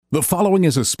The following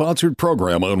is a sponsored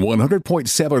program on 100.7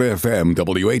 FM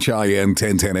WHIN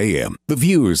 1010 AM. The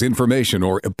views, information,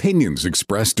 or opinions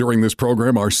expressed during this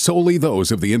program are solely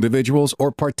those of the individuals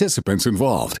or participants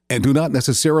involved and do not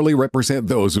necessarily represent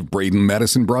those of Braden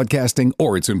Madison Broadcasting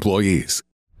or its employees.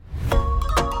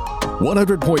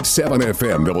 100.7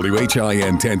 FM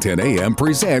WHIN 1010 AM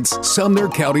presents Sumner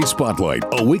County Spotlight,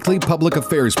 a weekly public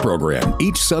affairs program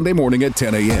each Sunday morning at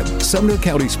 10 a.m. Sumner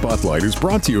County Spotlight is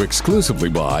brought to you exclusively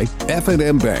by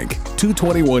F&M Bank,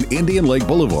 221 Indian Lake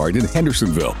Boulevard in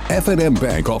Hendersonville. F&M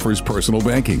Bank offers personal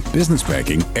banking, business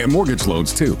banking, and mortgage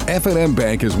loans too. F&M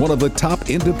Bank is one of the top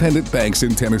independent banks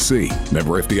in Tennessee.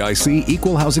 Member FDIC,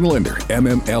 Equal Housing Lender,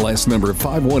 MMLS number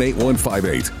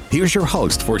 518158. Here's your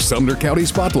host for Sumner County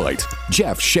Spotlight,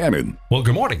 Jeff Shannon. Well,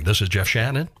 good morning. This is Jeff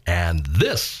Shannon, and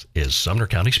this is Sumner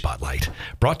County Spotlight,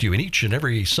 brought to you in each and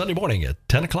every Sunday morning at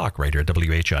 10 o'clock right here at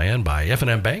WHIN by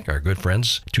F&M Bank, our good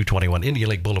friends, 221 Indian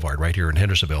Lake Boulevard right here in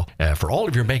Hendersonville. For all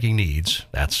of your banking needs,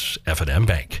 that's F&M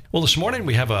Bank. Well, this morning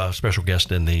we have a special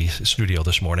guest in the studio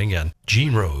this morning, and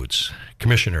Gene Rhodes,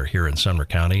 Commissioner here in Sumner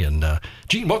County. And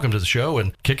Gene, welcome to the show,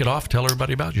 and kick it off. Tell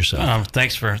everybody about yourself.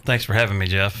 Thanks for having me,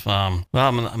 Jeff.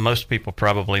 Most people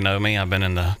probably know me. I've been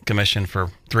in the commission for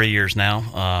 3 years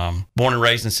now. Born and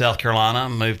raised in South Carolina,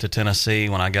 moved to Tennessee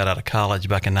when I got out of college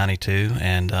back in '92,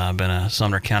 and I've been a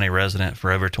Sumner County resident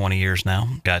for over 20 years now.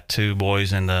 Got two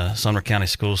boys in the Sumner County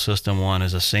school system. One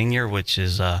is a senior, which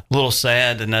is a little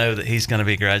sad to know that he's going to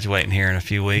be graduating here in a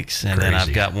few weeks, and Crazy. then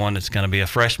I've got one that's going to be a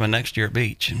freshman next year at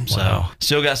Beach. Wow. So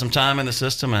still got some time in the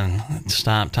system, and it's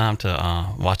time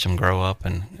to watch them grow up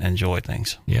and enjoy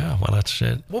things. Yeah, well, that's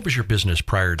it. What was your business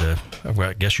prior to, well,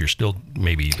 I guess you're still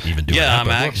maybe even doing Yeah, that. I'm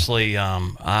actually,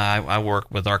 I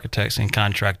work with architects and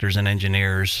contractors and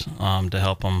engineers to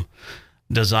help them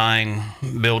design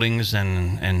buildings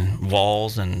and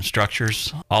walls and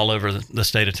structures all over the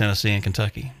state of Tennessee and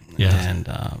Kentucky. Yeah. And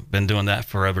been doing that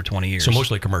for over 20 years. So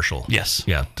mostly commercial. Yes.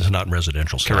 Yeah, it's not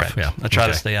residential stuff. Correct. Yeah. I try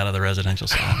to stay out of the residential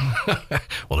side.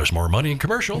 Well, there's more money in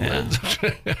commercial. Yeah.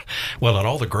 Well, and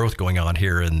all the growth going on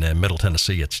here in Middle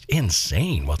Tennessee, it's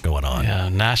insane what's going on. Yeah,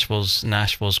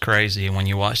 Nashville's crazy. And when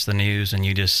you watch the news and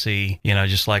you just see,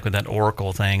 just like with that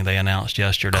Oracle thing they announced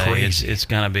yesterday, Crazy. it's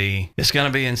gonna be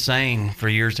insane for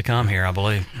years to come here, I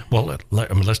believe. Well,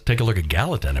 let's take a look at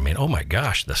Gallatin. I mean, oh my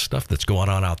gosh, the stuff that's going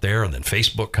on out there, and then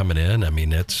Facebook coming in. I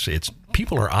mean, it's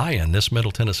people are eyeing this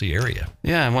Middle Tennessee area.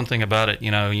 Yeah, and one thing about it,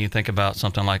 you think about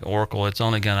something like Oracle, it's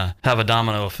only going to have a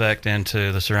domino effect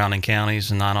into the surrounding counties,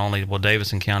 and not only will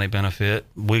Davidson County benefit,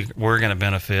 we're going to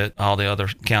benefit, all the other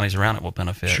counties around it will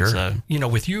benefit. Sure. So,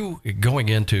 with you going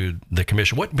into the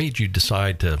commission, what made you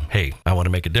decide to, hey, I want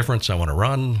to make a difference, I want to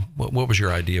run? What was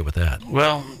your idea with that?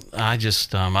 Well, I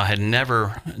just, I had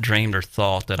never dreamed or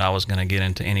thought that I was going to get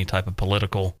into any type of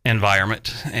political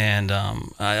environment, and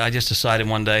I just decided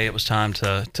one day it was time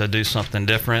to do something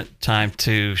different, time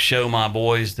to show my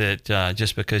boys that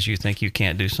just because you think you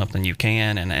can't do something, you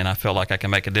can, and I felt like I can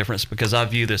make a difference because I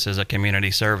view this as a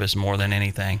community service more than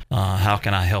anything. How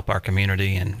can I help our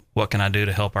community, and what can I do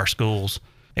to help our schools,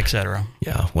 etc.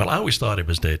 Yeah, well, I always thought it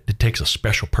was that it takes a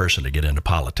special person to get into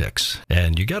politics,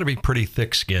 and you got to be pretty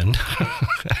thick-skinned.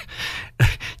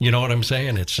 You know what I'm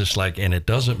saying? It's just like, and it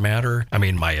doesn't matter. I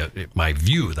mean, my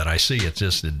view that I see, it's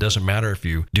just, it doesn't matter if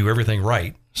you do everything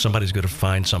right, somebody's going to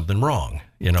find something wrong.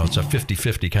 It's a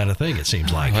 50-50 kind of thing, it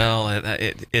seems like. Well,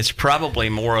 it's probably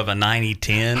more of a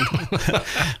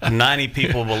 90-10. 90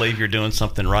 people believe you're doing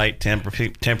something right,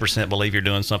 10% believe you're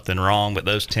doing something wrong, but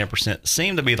those 10%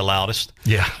 seem to be the loudest.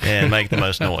 Yeah. And make the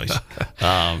most noise.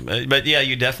 But yeah,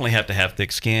 you definitely have to have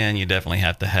thick skin. You definitely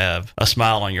have to have a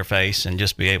smile on your face and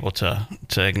just be able to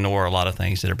ignore a lot of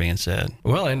things that are being said.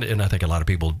 Well, and I think a lot of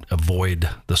people avoid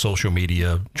the social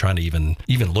media, trying to even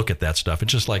look at that stuff.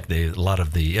 It's just like a lot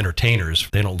of the entertainers,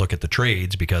 they don't look at the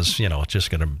trades because, it's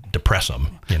just going to depress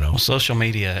them, Well, social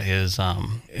media is,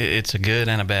 it's a good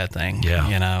and a bad thing,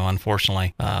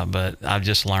 unfortunately. But I've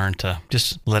just learned to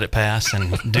just let it pass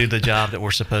and do the job that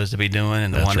we're supposed to be doing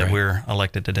and the one that we're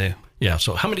elected to do. Yeah.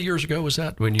 So how many years ago was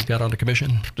that when you got on the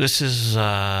commission? This is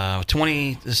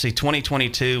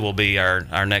 2022 will be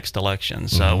our next election.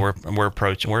 So we're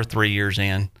approaching, we're 3 years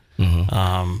in.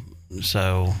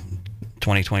 So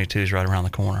 2022 is right around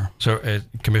the corner. So,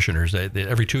 commissioners,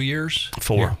 every 2 years?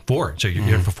 Four. Yeah, 4. So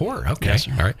you're in for 4. Okay. Yes,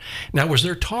 sir. All right. Now, was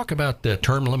there talk about the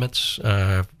term limits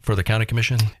for the county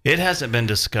commission? It hasn't been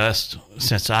discussed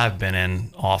since I've been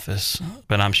in office,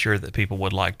 but I'm sure that people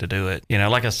would like to do it.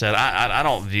 Like I said, I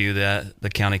don't view the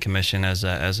county commission as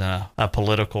a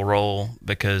political role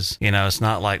because, it's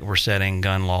not like we're setting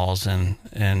gun laws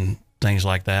and things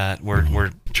like that.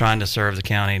 We're trying to serve the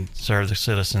county, serve the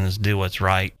citizens, do what's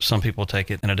right. Some people take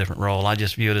it in a different role. I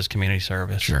just view it as community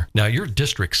service. Sure. Now you're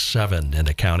District 7 in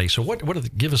the county. So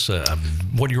give us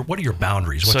what are your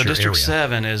boundaries? What's so your District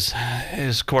area? 7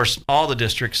 is of course all the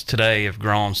districts today have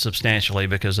grown substantially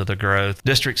because of the growth.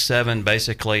 District 7,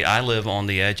 basically, I live on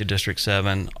the edge of District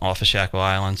 7 off of Shackle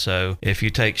Island. So if you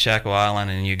take Shackle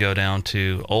Island and you go down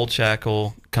to Old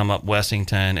Shackle, come up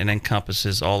Wessington, and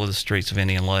encompasses all of the streets of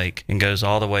Indian Lake and goes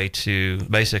all the way to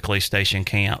basically Station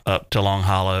Camp up to Long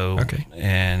Hollow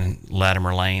and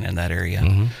Latimer Lane in that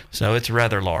area. So it's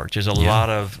rather large. There's a lot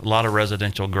of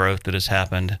residential growth that has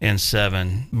happened in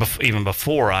 7, even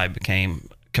before I became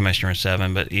Commissioner in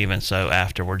 7, but even so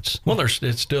afterwards. Well,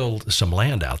 it's still some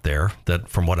land out there that,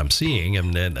 from what I'm seeing,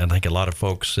 and I think a lot of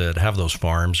folks that have those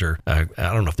farms are, I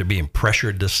don't know if they're being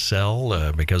pressured to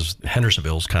sell because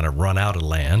Hendersonville's kind of run out of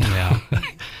land. Yeah.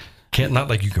 Not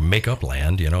like you can make up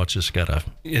land, it's just got to...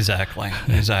 Exactly.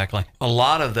 A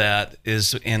lot of that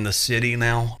is in the city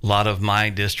now. A lot of my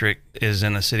district is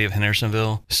in the city of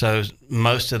Hendersonville. So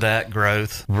most of that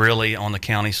growth really on the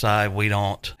county side, we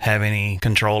don't have any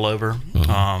control over.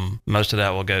 Most of that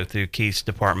will go through Keith's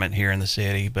department here in the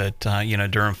city, but,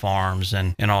 Durham Farms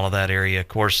and all of that area. Of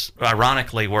course,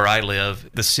 ironically, where I live,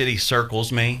 the city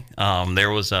circles me.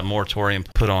 There was a moratorium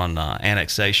put on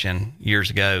annexation years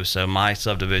ago, so my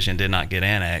subdivision did not get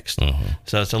annexed.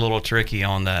 So it's a little tricky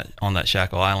on that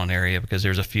Shackle Island area because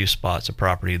there's a few spots of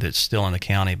property that's still in the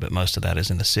county, but most of that is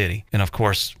in the city. And of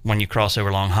course, when you cross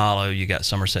over Long Hollow, you got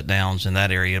Somerset Downs in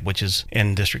that area, which is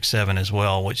in District 7 as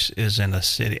well, which is in the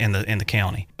city, in the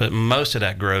county. But most of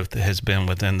that growth has been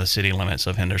within the city limits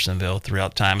of Hendersonville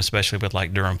throughout time, especially with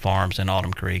like Durham Farms and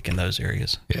Autumn Creek and those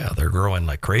areas. Yeah, they're growing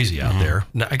like crazy out there.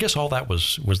 Now, I guess all that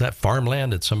was that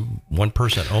farmland that some one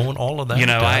person owned all of that?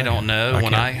 I don't know.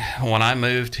 When I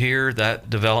moved here,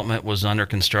 that development was under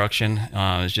construction.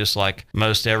 It's just like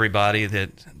most everybody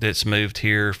that's moved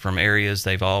here from areas,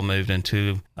 they've all moved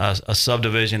into a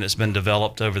subdivision that's been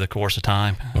developed over the course of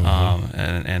time,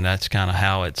 and that's kind of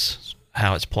how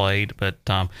it's played. But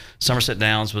Somerset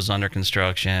Downs was under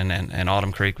construction, and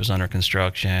Autumn Creek was under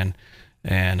construction,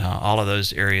 and all of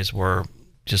those areas were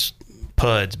just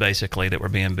PUDs basically that were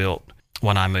being built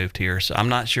when I moved here. So I'm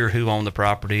not sure who owned the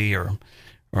property or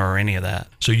any of that.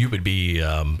 So you would be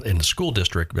in the school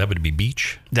district, that would be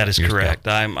Beach? That is correct.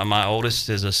 My oldest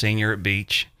is a senior at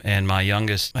Beach, and my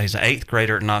youngest, he's an 8th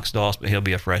grader at Knox Doss, but he'll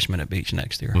be a freshman at Beach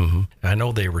next year. I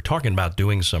know they were talking about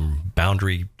doing some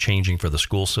boundary changing for the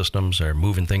school systems or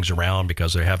moving things around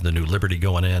because they have the new Liberty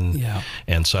going in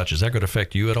and such. Is that going to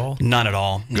affect you at all? None at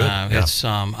all. Good. No, it's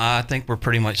I think we're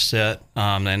pretty much set,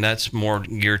 and that's more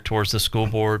geared towards the school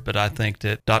board, but I think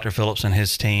that Dr. Phillips and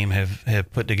his team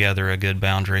have put together a good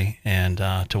boundary and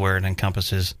to where it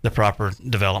encompasses the proper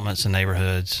developments and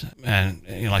neighborhoods. And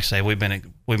like I say, we've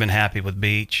been happy with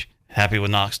Beach, happy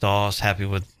with Knox Doss, happy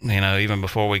with, even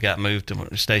before we got moved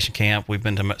to Station Camp, we've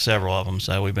been to several of them.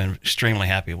 So we've been extremely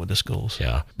happy with the schools.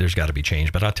 Yeah, there's got to be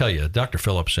change. But I'll tell you, Dr.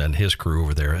 Phillips and his crew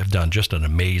over there have done just an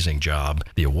amazing job.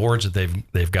 The awards that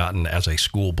they've gotten as a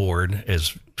school board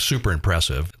is super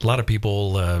impressive. A lot of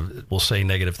people will say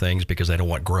negative things because they don't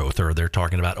want growth, or they're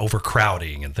talking about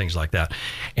overcrowding and things like that.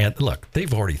 And look,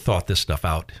 they've already thought this stuff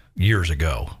out years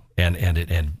ago. And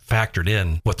factored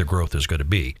in what the growth is going to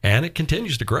be, and it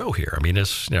continues to grow here. I mean,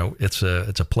 it's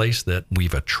a place that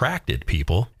we've attracted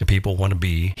people, and people want to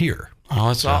be here.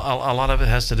 Oh, a lot of it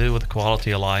has to do with the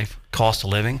quality of life, cost of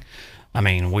living. I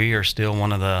mean, we are still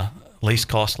one of the least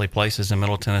costly places in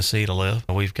Middle Tennessee to live.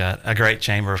 We've got a great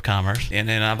chamber of commerce,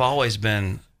 and I've always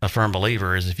been a firm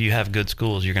believer is if you have good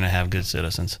schools, you're going to have good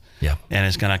citizens. Yeah, and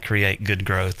it's going to create good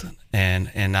growth, and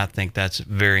I think that's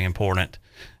very important,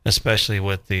 especially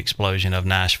with the explosion of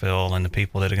Nashville and the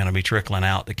people that are going to be trickling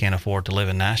out that can't afford to live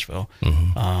in Nashville.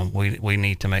 We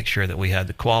need to make sure that we have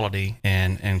the quality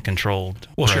and controlled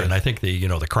growth. Sure, and I think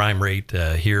the crime rate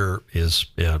here is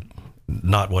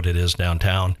not what it is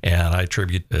downtown, and I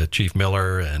attribute Chief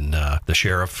Miller and the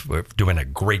sheriff doing a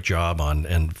great job on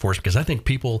enforcement, because I think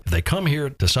people, if they come here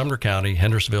to Sumner County,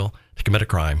 Hendersonville, to commit a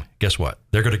crime, guess what?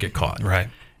 They're going to get caught. Right.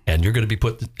 And you're going to be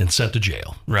put and sent to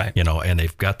jail. Right. And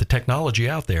they've got the technology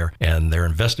out there, and their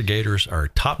investigators are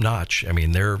top notch. I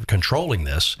mean, they're controlling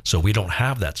this, so we don't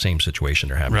have that same situation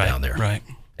they're having down there. Right.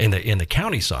 In the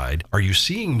county side, are you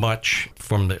seeing much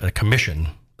from the commission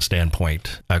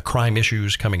standpoint, crime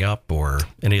issues coming up or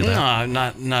any of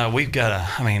that? No. We've got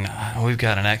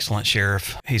an excellent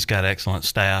sheriff. He's got excellent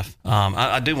staff.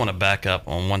 I do want to back up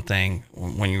on one thing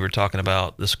when you were talking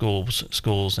about the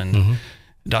schools and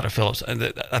Dr. Phillips,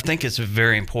 I think it's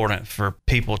very important for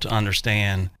people to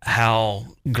understand how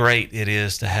great it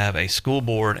is to have a school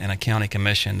board and a county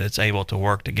commission that's able to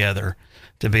work together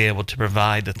to be able to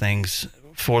provide the things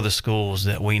for the schools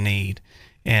that we need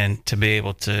and to be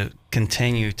able to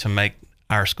continue to make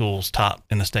our schools top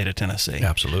in the state of Tennessee.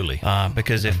 Absolutely.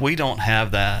 Because if we don't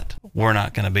have that, we're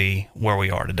not going to be where we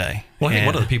are today. Well, I think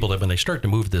one of the people that when they start to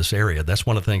move this area, that's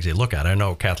one of the things they look at. I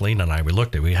know Kathleen and I,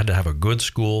 we had to have a good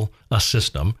school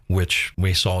system, which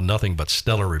we saw nothing but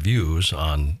stellar reviews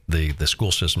on the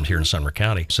school systems here in Sumner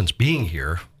County. Since being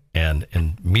here, and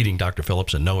meeting Dr.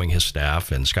 Phillips and knowing his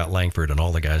staff and Scott Langford and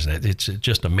all the guys, it's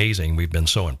just amazing. We've been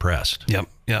so impressed. Yep.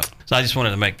 So I just wanted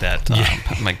to make that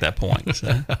point.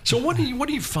 So what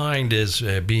do you find is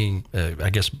being, I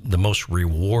guess, the most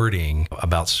rewarding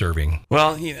about serving?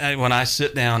 Well, when I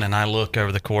sit down and I look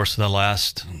over the course of the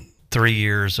last 3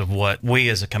 years of what we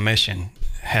as a commission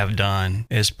have done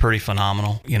is pretty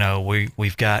phenomenal.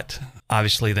 We've got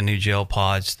obviously the new jail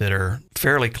pods that are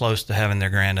fairly close to having their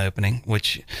grand opening,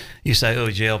 which you say, oh,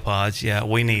 jail pods. Yeah,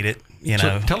 we need it.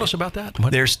 So tell us about that.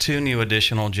 There's 2 new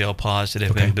additional jail pods that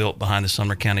have been built behind the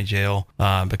Sumner County Jail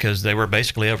because they were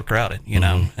basically overcrowded,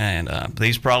 know, and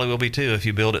these probably will be too. If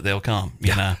you build it, they'll come,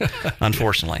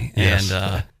 unfortunately. Yes.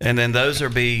 And then those will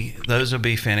be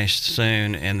finished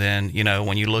soon. And then,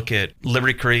 when you look at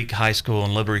Liberty Creek High School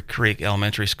and Liberty Creek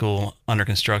Elementary School under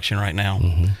construction right now,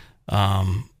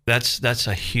 that's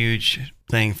a huge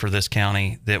thing for this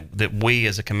county that we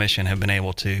as a commission have been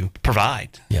able to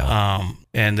provide. Yeah.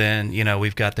 And then,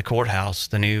 we've got the courthouse,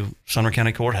 the new Sumner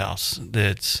County Courthouse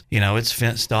that's, it's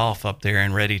fenced off up there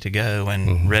and ready to go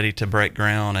and ready to break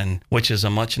ground, and which is a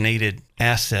much needed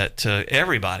asset to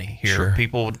everybody here. Sure.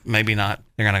 People maybe not,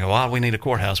 they're going to go, we need a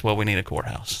courthouse. Well, we need a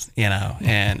courthouse,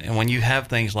 and when you have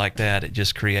things like that, it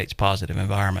just creates positive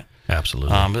environment.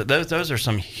 Absolutely. But those are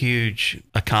some huge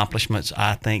accomplishments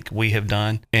I think we have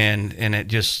done, and it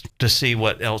just to see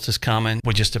what else is coming.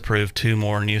 We just approved 2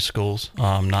 more new schools,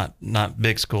 not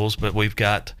big schools, but we've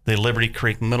got the Liberty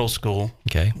Creek Middle School,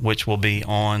 which will be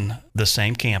on the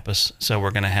same campus. So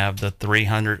we're going to have the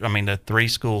 3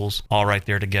 schools all right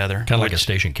there together, kind of like a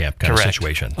station camp kind of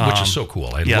situation, which is so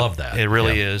cool. I love that. It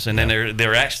really is. And then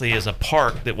there actually is a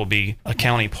park that will be a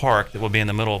county park that will be in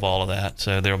the middle of all of that.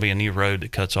 So there will be a new road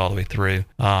that cuts all the way through.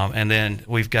 And then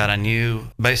we've got a new,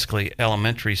 basically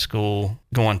elementary school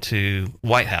going to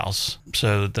White House.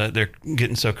 So they're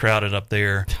getting so crowded up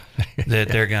there that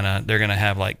they're gonna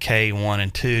have like K1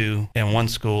 and 2 in one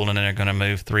school, and then they're gonna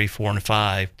move 3, 4, and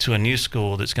 5 to a new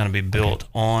school that's gonna be built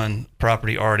on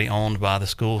property already owned by the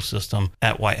school system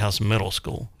at White House Middle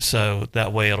School. So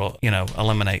that way it'll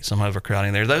eliminate some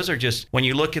overcrowding there. Those are just, when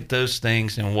you look at those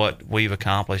things and what we've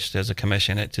accomplished as a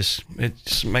commission, it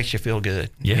just makes you feel good.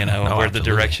 Where the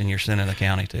direction you're sending the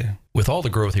county to. With all the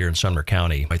growth here in Sumner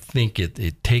County, I think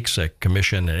it takes a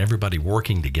commission and everybody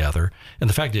working together. And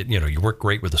the fact that, you work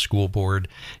great with the school board,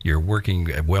 you're working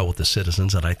well with the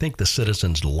citizens. And I think the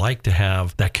citizens like to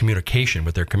have that communication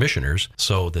with their commissioners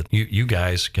so that you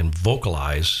guys can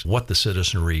vocalize what the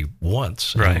citizenry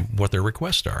wants and what their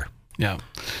requests are. Yeah.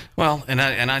 Well, and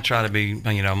I try to be,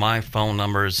 my phone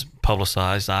number is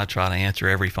publicized. I try to answer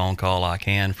every phone call I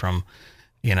can from,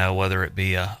 whether it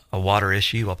be a water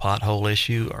issue, a pothole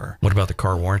issue, or... What about the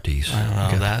car warranties? I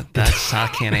don't know. That's I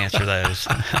can't answer those.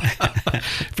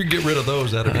 If you get rid of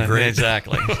those, that'd be great.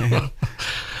 Exactly.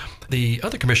 The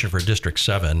other commissioner for District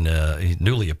 7,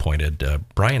 newly appointed,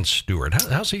 Brian Stewart.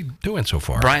 How's he doing so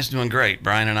far? Brian's doing great.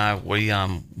 Brian and I,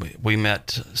 we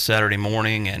met Saturday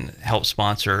morning and helped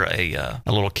sponsor a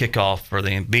little kickoff for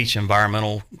the Beach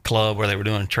Environmental Club where they were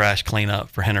doing trash cleanup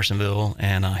for Hendersonville,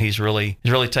 and he's really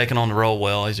taken on the role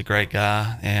well. He's a great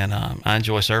guy, and I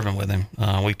enjoy serving with him.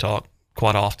 We talk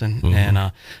quite often, and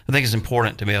I think it's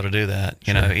important to be able to do that.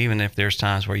 Even if there's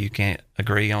times where you can't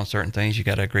agree on certain things, you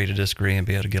got to agree to disagree and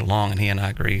be able to get along. And he and I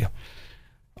agree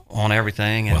on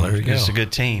everything, and it's a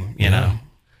good team. You know.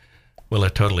 Well,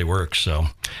 it totally works. So,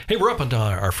 hey, we're up on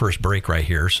our first break right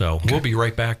here. So we'll be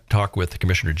right back. Talk with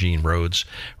Commissioner Gene Rhodes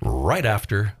right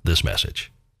after this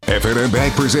message. F&M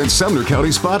Bank presents Sumner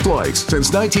County Spotlights.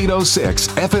 Since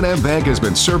 1906, F&M Bank has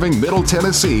been serving Middle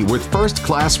Tennessee with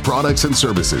first-class products and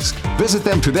services. Visit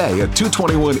them today at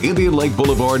 221 Indian Lake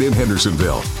Boulevard in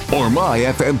Hendersonville or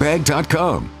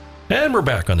myfmbank.com. And we're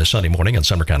back on this Sunday morning on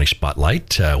Sumner County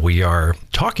Spotlight. We are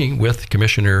talking with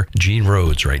Commissioner Gene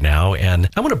Rhodes right now, and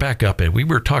I want to back up. And we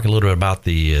were talking a little bit about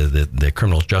the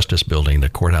criminal justice building, the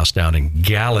courthouse down in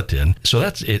Gallatin. So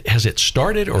that's it. Has it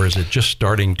started, or is it just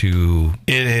starting to?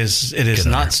 It is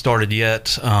not started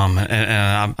yet.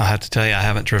 And I have to tell you, I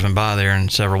haven't driven by there in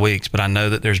several weeks, but I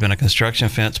know that there's been a construction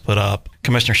fence put up.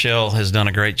 Commissioner Shell has done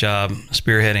a great job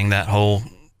spearheading that whole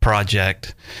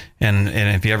project, and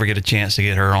if you ever get a chance to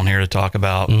get her on here to talk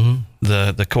about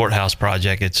the courthouse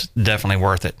project, it's definitely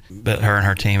worth it. But her and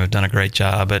her team have done a great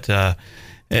job. But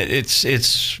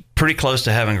it's pretty close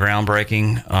to having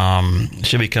groundbreaking.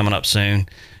 Should be coming up soon,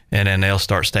 and then they'll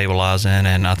start stabilizing.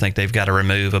 And I think they've got to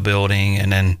remove a building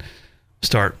and then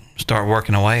start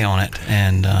working away on it.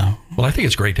 And well, I think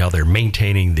it's great how they're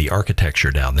maintaining the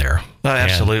architecture down there. Oh,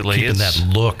 absolutely, keeping that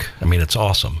look. I mean, it's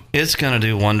awesome. It's going to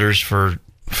do wonders for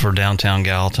downtown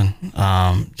Gallatin.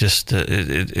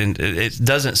 It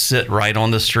doesn't sit right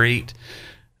on the street.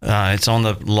 It's on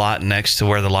the lot next to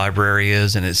where the library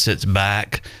is, and it sits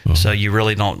back, so you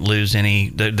really don't lose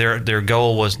any. Their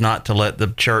goal was not to let the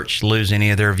church lose any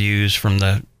of their views from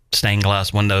the stained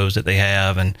glass windows that they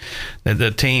have, and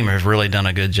the team has really done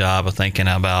a good job of thinking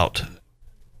about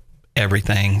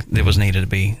everything that was needed to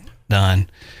be done.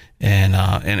 And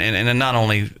not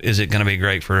only is it going to be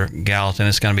great for Gallatin,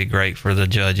 it's going to be great for the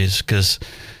judges because,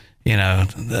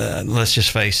 let's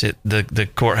just face it, the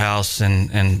courthouse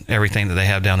and everything that they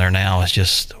have down there now is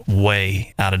just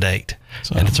way out of date.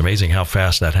 So. And it's amazing how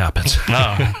fast that happens.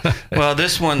 Oh. Well,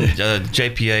 this one,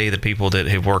 JPA, the people that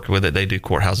have worked with it, they do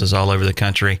courthouses all over the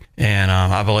country. And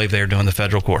I believe they're doing the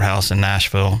federal courthouse in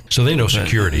Nashville. So they know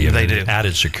security. They do.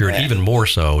 Added security, even more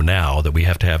so now that we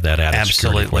have to have that added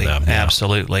security for them. Yeah.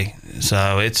 Absolutely.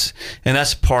 So and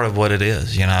that's part of what it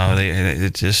is.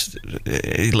 It's just,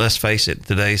 let's face it,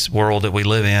 today's world that we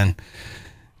live in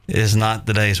is not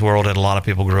today's world that a lot of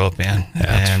people grew up in.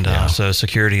 So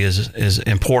security is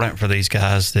important for these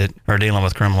guys that are dealing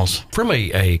with criminals. From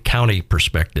a county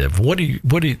perspective, what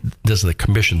does the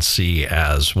commission see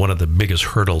as one of the biggest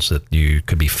hurdles that you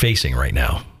could be facing right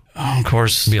now? Of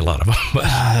course. Be a lot of them.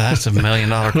 That's $1 million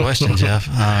question, Jeff.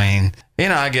 I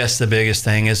mean, I guess the biggest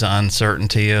thing is the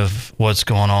uncertainty of what's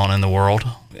going on in the world,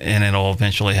 and it'll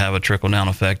eventually have a trickle-down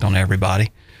effect on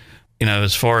everybody.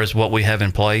 As far as what we have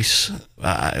in place,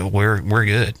 we're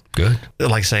good. Good.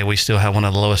 Like I say, we still have one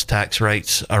of the lowest tax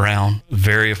rates around.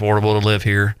 Very affordable to live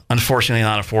here. Unfortunately,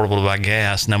 not affordable to buy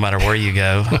gas, no matter where you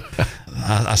go.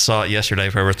 I saw it yesterday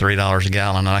for over $3 a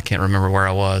gallon, and I can't remember where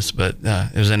I was, but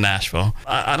it was in Nashville.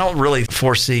 I don't really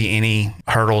foresee any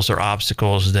hurdles or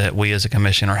obstacles that we as a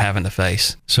commission are having to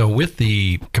face. So with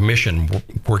the commission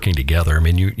working together, I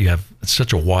mean, you have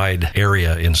such a wide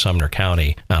area in Sumner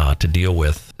County to deal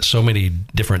with, so many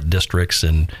different districts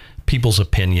and people's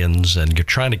opinions, and you're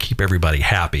trying to keep everybody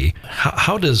happy.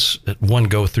 How does one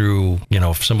go through,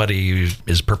 if somebody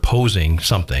is proposing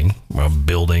something,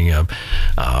 building a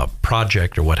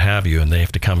project or what have you, and they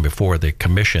have to come before the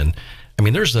commission? I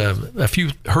mean, there's a few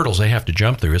hurdles they have to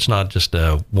jump through. It's not just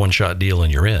a one-shot deal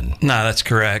and you're in. No, that's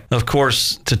correct. Of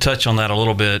course, to touch on that a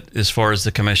little bit, as far as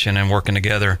the commission and working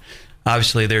together,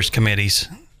 obviously there's committees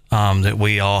that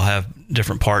we all have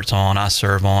different parts on. I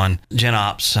serve on Gen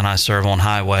Ops, and I serve on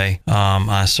Highway.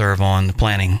 I serve on the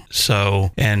planning.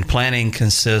 And planning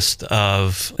consists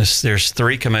of, there's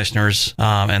 3 commissioners,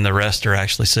 and the rest are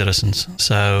actually citizens.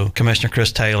 So Commissioner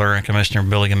Chris Taylor and Commissioner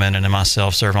Billy Gamenden and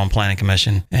myself serve on Planning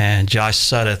Commission. And Josh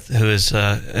Suddeth, who is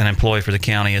an employee for the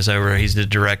county, he's the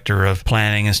director of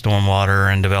planning and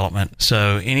stormwater and development.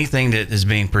 So anything that is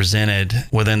being presented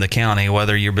within the county,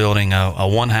 whether you're building a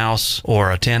 1 house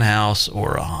or a 10 house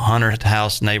or a 100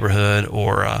 house neighborhood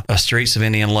or a Streets of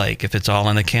Indian Lake, if it's all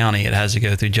in the county, it has to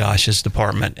go through Josh's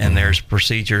department, and there's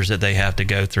procedures that they have to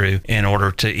go through in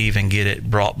order to even get it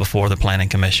brought before the Planning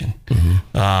Commission.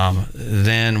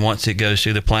 Then once it goes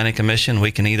through the Planning Commission,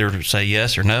 we can either say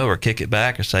yes or no, or kick it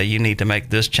back, or say you need to make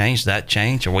this change, that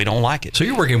change, or we don't like it. So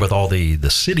you're working with all the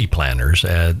city planners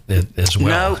as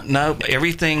well? No.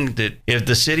 Everything that, if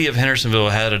the city of Hendersonville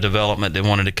had a development that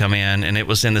wanted to come in and it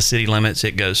was in the city limits,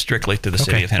 it goes strictly to the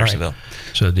city of Hendersonville. Right.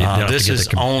 So this is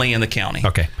only in the county.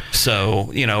 Okay. So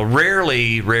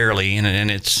rarely, and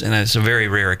it's a very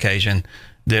rare occasion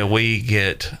that we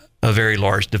get a very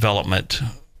large development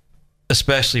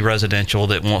especially residential,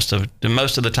 that wants to,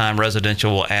 most of the time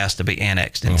residential will ask to be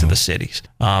annexed into the cities.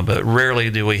 But rarely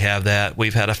do we have that.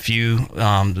 We've had a few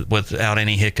without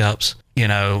any hiccups. You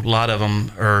know, a lot of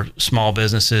them are small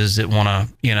businesses that want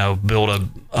to, you know, build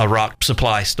a rock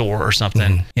supply store or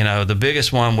something. You know, the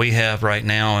biggest one we have right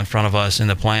now in front of us in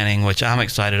the planning, which I'm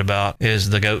excited about, is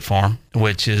the goat farm,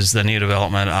 which is the new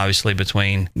development, obviously,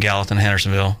 between Gallatin and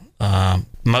Hendersonville.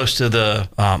 Most of the,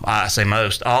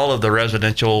 all of the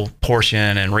residential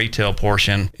portion and retail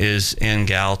portion is in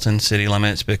Gallatin city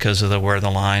limits because of where the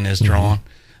line is drawn.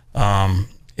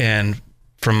 And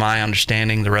from my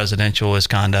understanding, the residential is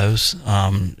condos,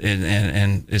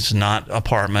 and it's not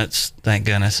apartments, thank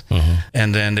goodness.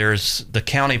 And then there's the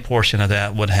county portion of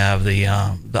that would have the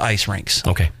ice rinks.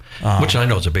 Okay. Which I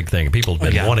know is a big thing. People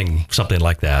have been wanting something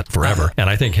like that forever. And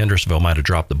I think Hendersonville might have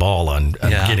dropped the ball on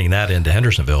getting that into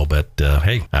Hendersonville. But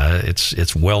hey,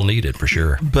 it's well needed for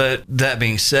sure. But that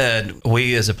being said,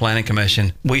 we as a planning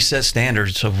commission, we set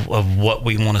standards of what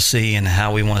we want to see and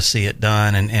how we want to see it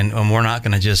done. And we're not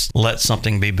going to just let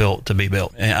something be built to be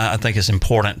built. And I think it's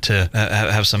important to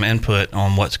have some input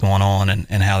on what's going on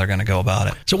and how they're going to go about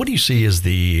it. So what do you see as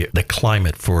the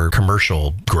climate for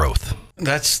commercial growth?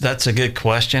 That's a good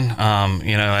question.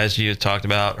 You know, as you talked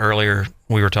about earlier,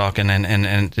 we were talking,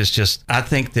 and it's just, I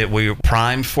think that we're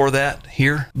primed for that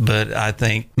here, but I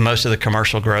think most of the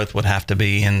commercial growth would have to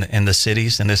be in the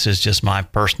cities, and this is just my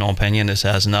personal opinion. This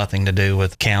has nothing to do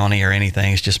with county or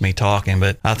anything. It's just me talking,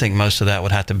 but I think most of that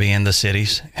would have to be in the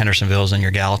cities, Hendersonville's and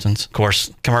your Gallatins. Of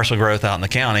course, commercial growth out in the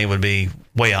county would be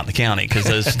way out in the county,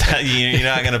 because you're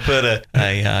not going to put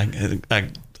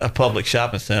a public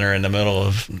shopping center in the middle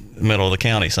of the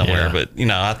county somewhere. But, you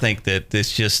know, I think that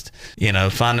it's just, you know,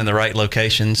 finding the right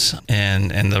locations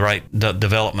and the right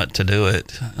development to do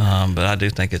it. But I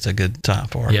do think it's a good time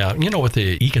for it. Yeah. You know, with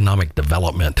the economic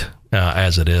development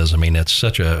as it is, I mean, it's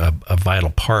such a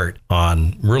vital part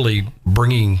on really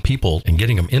bringing people and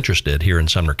getting them interested here in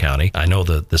Sumner County. I know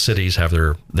the cities have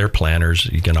their planners,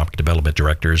 economic development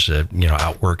directors,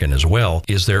 out working as well.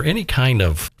 Is there any kind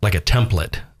of like a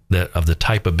template of the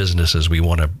type of businesses we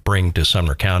want to bring to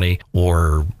Sumner County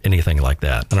or anything like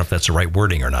that? I don't know if that's the right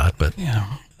wording or not, but yeah,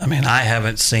 I mean, I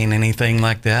haven't seen anything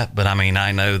like that, but I mean,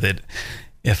 I know that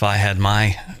if I had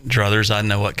my druthers, I'd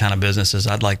know what kind of businesses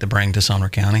I'd like to bring to Sumner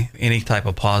County. Any type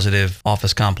of positive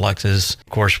office complexes. Of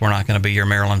course, we're not going to be your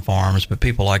Maryland Farms, but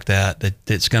people like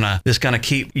that's gonna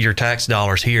keep your tax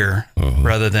dollars here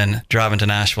rather than driving to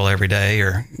Nashville every day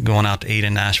or going out to eat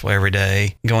in Nashville every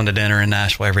day, going to dinner in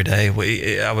Nashville every day.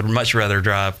 I would much rather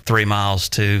drive 3 miles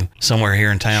to somewhere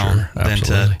here in town than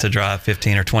to drive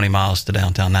 15 or 20 miles to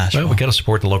downtown Nashville. Well, we got to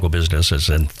support the local businesses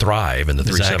and thrive in the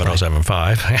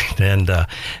 37075. And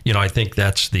I think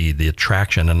that's the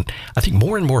attraction. And I think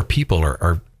more and more people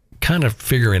are kind of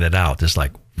figuring it out. It's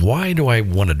like, why do I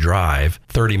want to drive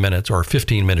 30 minutes or a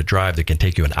 15-minute drive that can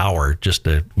take you an hour just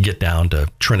to get down to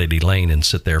Trinity Lane and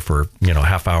sit there for,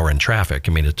 half hour in traffic?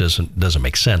 I mean, it doesn't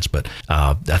make sense. But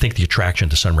I think the attraction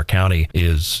to Sumner County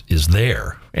is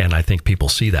there. And I think people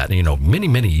see that. Many,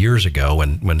 many years ago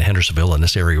when Hendersonville and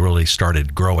this area really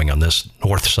started growing on this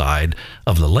north side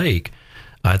of the lake,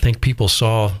 I think people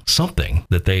saw something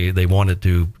that they wanted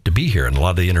to be here. And a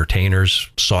lot of the entertainers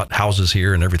sought houses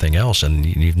here and everything else. And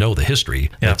you know the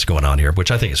history that's going on here, which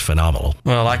I think is phenomenal.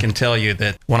 Well, I can tell you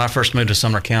that when I first moved to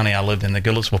Sumner County, I lived in the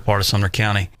Goodlettsville part of Sumner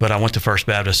County, but I went to First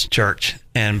Baptist Church.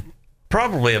 And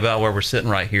probably about where we're sitting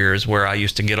right here is where I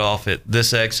used to get off at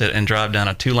this exit and drive down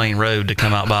a 2-lane road to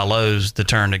come out by Lowe's to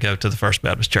turn to go to the First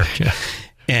Baptist Church. Yeah.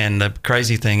 And the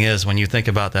crazy thing is, when you think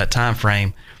about that time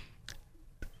frame,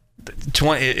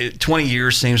 20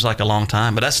 years seems like a long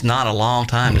time, but that's not a long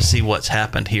time to see what's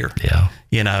happened here. Yeah.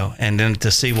 And then to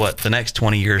see what the next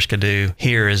 20 years could do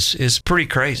here is pretty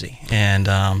crazy. And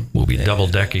we'll be double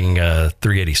decking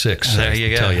 386. There you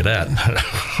go. Tell you that.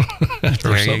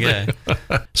 There you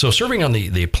go. So serving on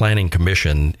the planning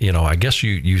commission, I guess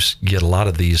you get a lot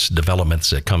of these developments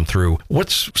that come through.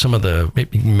 What's some of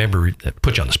put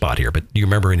you on the spot here, but do you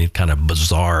remember any kind of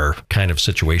bizarre kind of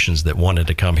situations that wanted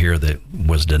to come here that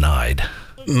was denied?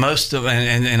 Most of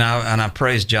and I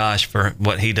praise Josh for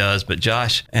what he does, but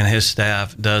Josh and his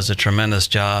staff does a tremendous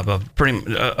job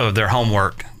of their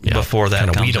homework before that kind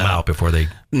of comes weed them out before they.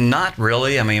 Not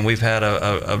really. I mean, we've had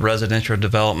a residential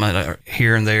development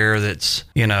here and there that's,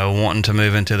 wanting to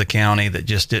move into the county that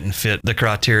just didn't fit the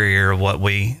criteria of what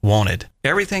we wanted.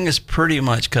 Everything is pretty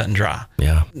much cut and dry.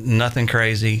 Yeah. Nothing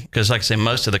crazy. Because like I say,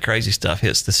 most of the crazy stuff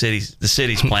hits the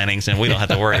city's plannings, and we don't have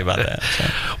to worry about that. So.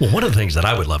 Well, one of the things that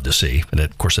I would love to see, and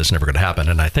of course that's never going to happen,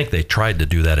 and I think they tried to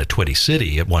do that at Twitty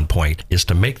City at one point, is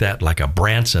to make that like a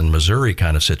Branson, Missouri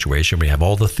kind of situation where you have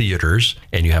all the theaters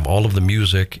and you have all of the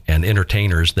music and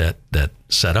entertainers that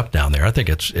set up down there. I think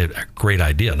it's a great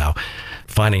idea. Now,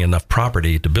 finding enough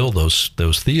property to build those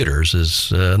theaters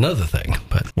is another thing.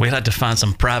 But we'd have to find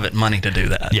some private money to do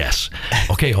that. Yes.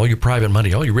 Okay, all your private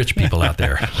money, all you rich people out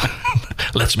there,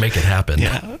 let's make it happen.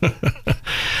 Yeah.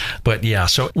 But yeah,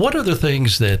 so what are the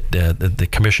things that the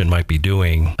commission might be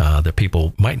doing that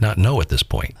people might not know at this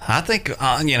point? I think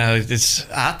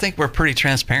I think we're pretty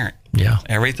transparent. Yeah.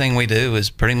 Everything we do is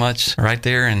pretty much right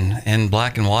there in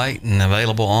black and white and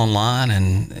available online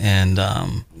and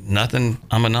nothing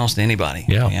unbeknownst to anybody.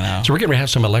 Yeah. So we're going to have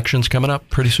some elections coming up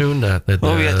pretty soon. We got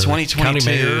 2022. County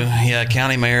mayor. Yeah,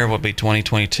 county mayor will be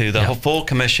 2022. The whole full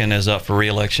commission is up for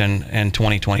re-election in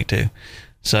 2022.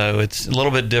 So it's a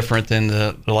little bit different than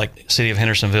the like city of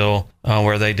Hendersonville,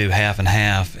 where they do half and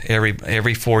half.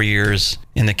 Every 4 years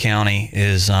in the county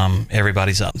is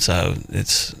everybody's up. So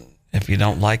it's, if you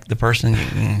don't like the person,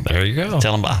 there you go.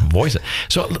 Tell them bye. Voice it.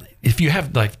 So if you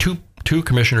have like two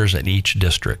commissioners in each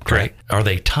district, correct? Right? Are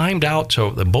they timed out so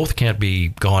that both can't be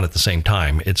gone at the same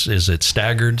time? Is it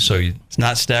staggered? It's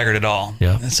not staggered at all.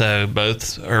 Yeah. So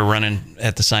both are running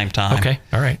at the same time. Okay.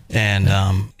 All right. And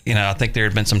I think there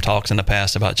had been some talks in the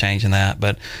past about changing that,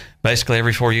 but basically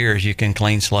every 4 years you can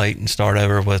clean slate and start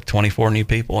over with 24 new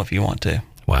people if you want to.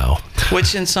 Wow.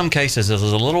 Which in some cases is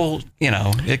a little,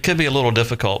 it could be a little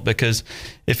difficult, because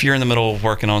if you're in the middle of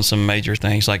working on some major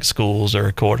things like schools or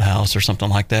a courthouse or something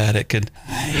like that, it could,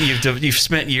 you've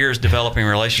spent years developing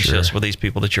relationships with these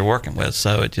people that you're working with.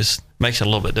 So it just makes it a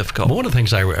little bit difficult. But one of the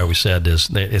things I always said is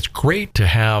that it's great to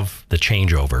have the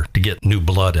changeover, to get new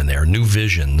blood in there, new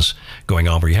visions going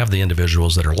on, where you have the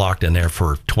individuals that are locked in there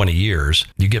for 20 years.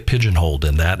 You get pigeonholed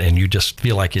in that and you just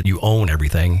feel like you own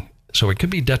everything. So it could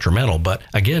be detrimental. But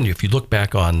again, if you look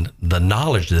back on the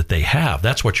knowledge that they have,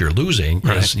 that's what you're losing.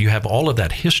 Right. Is you have all of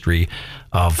that history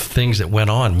of things that went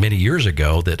on many years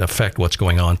ago that affect what's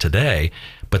going on today.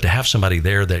 But to have somebody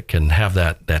there that can have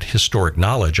that historic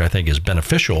knowledge, I think is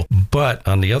beneficial. But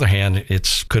on the other hand,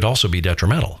 it could also be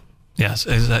detrimental. Yes,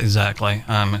 exactly.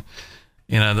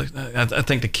 I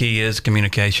think the key is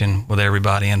communication with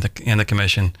everybody in the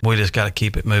commission. We just got to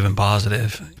keep it moving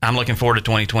positive. I'm looking forward to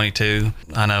 2022.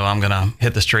 I know I'm going to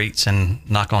hit the streets and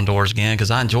knock on doors again,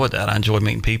 because I enjoyed that. I enjoyed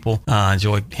meeting people. I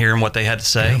enjoyed hearing what they had to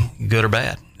say, good or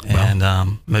bad,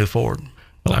 and move forward.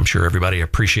 Well, I'm sure everybody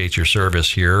appreciates your service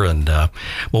here. And,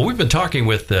 we've been talking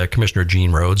with Commissioner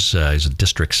Gene Rhodes. He's at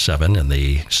District 7 in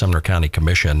the Sumner County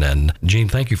Commission. And, Gene,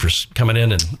 thank you for coming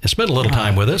in and spending a little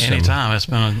time with us. Anytime. It's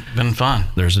been fun.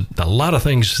 There's a lot of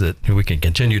things that we can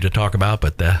continue to talk about,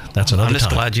 but that's another time. I'm just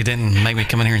glad you didn't make me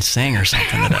come in here and sing or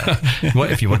something today.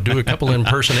 Well, if you want to do a couple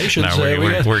impersonations. No,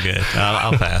 we're good.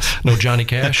 I'll pass. No Johnny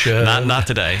Cash? Not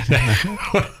today.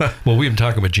 Well, we've been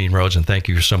talking with Gene Rhodes, and thank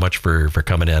you so much for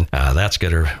coming in. That's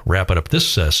good. Wrap it up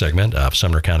this segment of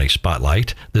Sumner County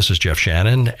Spotlight. This is Jeff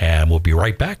Shannon, and we'll be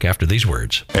right back after these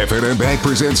words. F&M Bank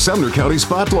presents Sumner County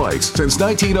Spotlights. Since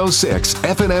 1906,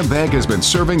 F&M Bank has been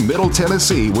serving Middle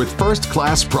Tennessee with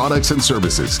first-class products and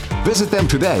services. Visit them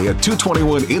today at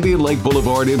 221 Indian Lake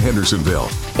Boulevard in Hendersonville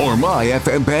or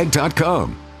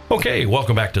myfmbank.com. Okay,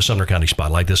 welcome back to Sumner County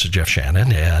Spotlight. This is Jeff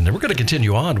Shannon, and we're going to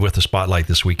continue on with the Spotlight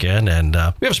this weekend. And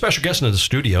we have a special guest in the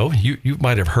studio. You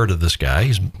might have heard of this guy.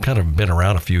 He's kind of been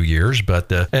around a few years, but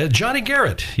Johnny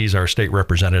Garrett. He's our state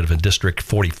representative in District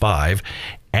 45,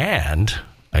 and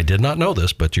I did not know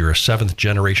this, but you're a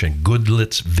seventh-generation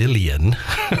Goodlettsvillian.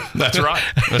 That's right.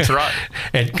 That's right.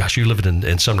 And gosh, you lived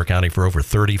in Sumner County for over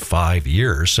 35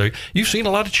 years. So you've seen a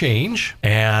lot of change,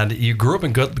 and you grew up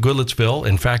in Goodlettsville.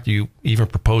 In fact, you even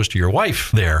proposed to your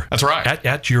wife there. That's right.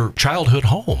 At your childhood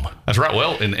home. That's right.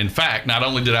 Well, in fact, not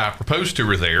only did I propose to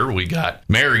her there, we got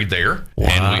married there, wow.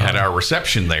 And we had our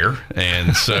reception there.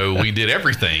 And so we did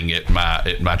everything at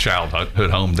my childhood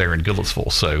home there in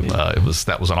Goodlettsville. So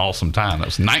that was an awesome time. That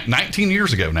was 19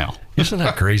 years ago now. Isn't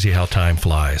that crazy how time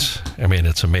flies? I mean,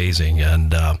 it's amazing.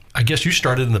 And I guess you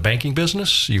started in the banking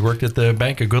business. You worked at the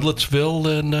Bank of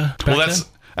Goodlettsville.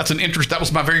 That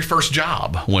was my very first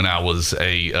job when I was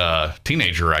a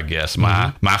teenager, I guess.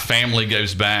 My family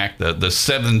goes back. The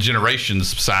 7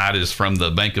 generations side is from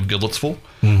the Bank of Goodlettsville,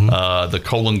 the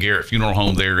Colin Garrett Funeral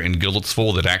Home there in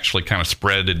Goodlettsville that actually kind of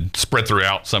spread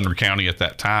throughout Sumner County at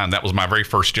that time. That was my very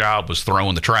first job, was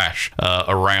throwing the trash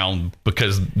around,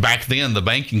 because back then the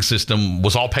banking system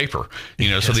was all paper.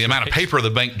 So the amount of paper the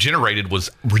bank generated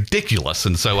was ridiculous,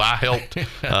 and so I helped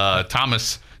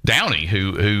Thomas Downey,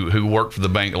 who worked for the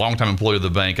bank, a longtime employee of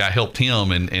the bank. I helped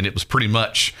him, and it was pretty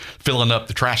much filling up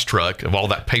the trash truck of all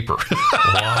that paper.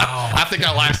 Wow. I think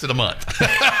I lasted a month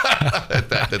at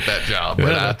that job,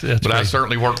 but I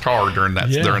certainly worked hard during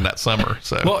that summer.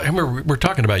 So, well, and we're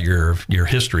talking about your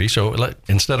history. So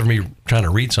instead of me trying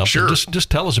to read something, sure, just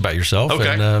tell us about yourself.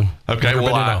 Okay. And, okay.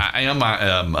 Well, I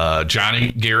am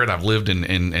Johnny Garrett. I've lived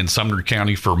in Sumner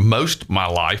County for most of my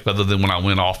life, other than when I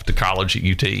went off to college at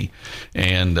UT,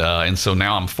 and so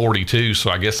now I'm 42. So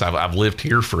I guess I've lived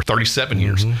here for 37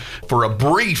 years. For a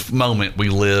brief moment, we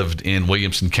lived in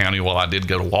Williamson County while I did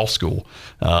go to law school,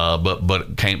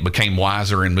 but became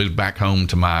wiser and moved back home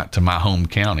to my home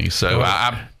county. So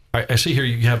I see here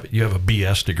you have a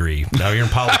BS degree. Now you're in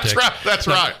politics. That's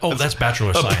right. Oh, that's Bachelor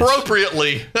of Science.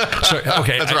 Appropriately. Sorry,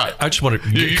 okay. That's right. I just want to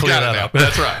clear that up.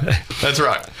 That's right. That's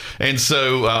right. And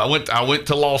so I went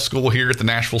to law school here at the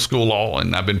Nashville School of Law,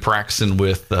 and I've been practicing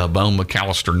with Bone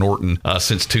McAllister Norton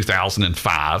since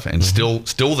 2005, and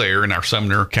still there in our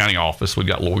Sumner County office. We've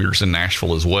got lawyers in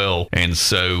Nashville as well. And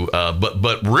so,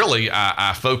 but really,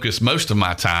 I focus most of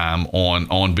my time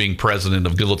on being president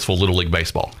of Goodlettsville Little League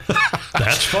Baseball.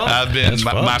 That's fun. I've been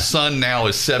my son now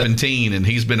is 17, and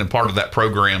he's been a part of that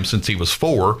program since he was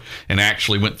 4, and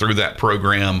actually went through that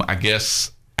program, I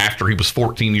guess, after he was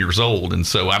 14 years old. And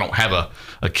so I don't have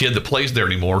a kid that plays there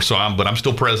anymore. But I'm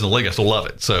still president of the league. I still love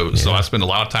it. So I spend a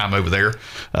lot of time over there.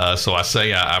 So I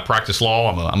say I practice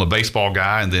law. I'm a baseball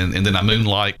guy, and then I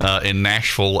moonlight in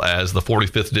Nashville as the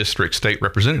 45th District State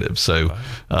Representative. So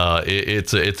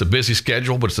it's a busy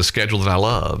schedule, but it's a schedule that I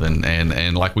love.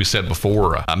 And like we said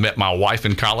before, I met my wife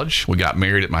in college. We got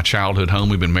married at my childhood home.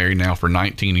 We've been married now for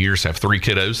 19 years. Have 3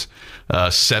 kiddos,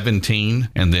 17,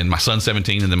 and then my son's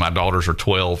 17, and then my daughters are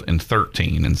 12 and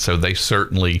 13. And so they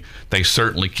certainly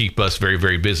keep us very,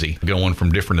 very busy, going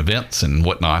from different events and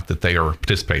whatnot that they are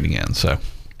participating in. So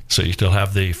you still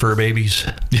have the fur babies?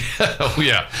 Oh,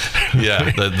 yeah.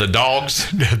 The dogs.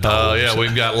 We've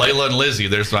got Layla and Lizzie.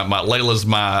 There's Layla's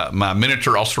my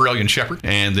miniature Australian Shepherd,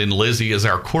 and then Lizzie is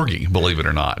our corgi, believe it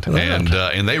or not.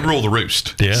 And they rule the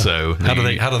roost. Yeah. So how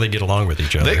do they get along with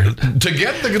each other?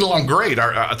 Together they get along great.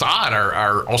 It's odd.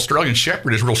 Our Australian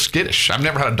Shepherd is real skittish. I've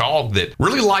never had a dog that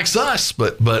really likes us,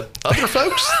 but other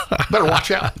folks better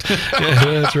watch out.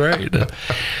 Yeah, that's right.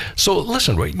 So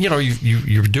listen,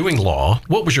 you're doing law.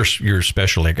 What was your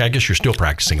specialty? I guess you're still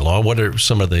practicing law. What are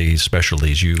some of the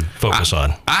specialties you focus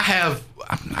on? I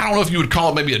don't know if you would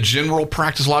call it maybe a general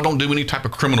practice law. I don't do any type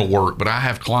of criminal work, but I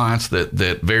have clients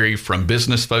that vary from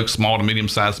business folks, small to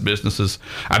medium-sized businesses.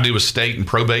 I do estate and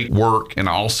probate work, and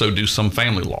I also do some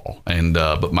family law. And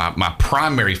but my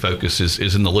primary focus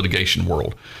is in the litigation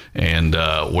world, and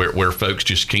where folks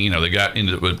just they got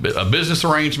into a business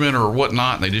arrangement or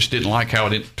whatnot, and they just didn't like how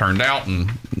it turned out, and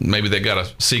maybe they got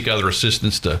to seek other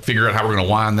assistance to figure out how we're going to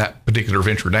wind that particular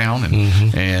venture down,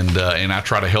 and I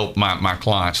try to help my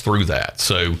clients through that.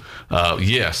 So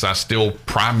yes, I still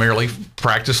primarily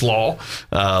practice law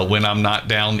when I'm not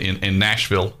down in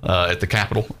Nashville at the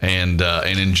Capitol, and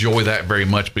enjoy that very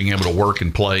much, being able to work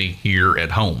and play here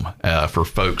at home for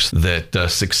folks that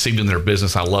succeed in their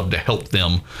business. I love to help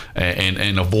them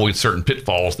and avoid certain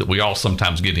pitfalls that we all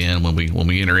sometimes get in when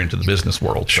we enter into the business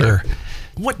world. Sure.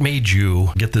 What made you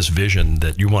get this vision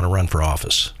that you want to run for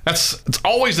office? It's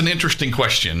always an interesting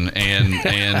question,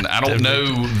 and I don't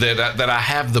know that I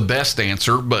have the best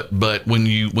answer, but when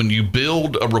you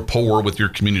build a rapport with your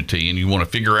community and you want to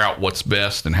figure out what's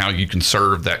best and how you can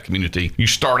serve that community, you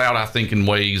start out, I think, in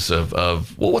ways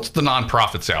of what's the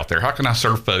nonprofits out there? How can I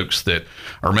serve folks that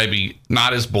are maybe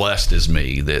not as blessed as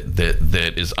me,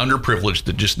 that is underprivileged,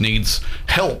 that just needs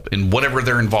help in whatever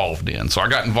they're involved in? So I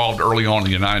got involved early on in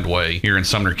the United Way here in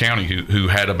Sumner County, who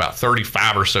had about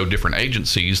 35 or so different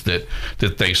agencies that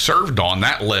they served on.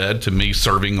 That led to me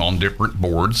serving on different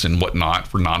boards and whatnot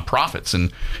for nonprofits,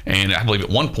 and I believe at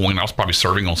one point I was probably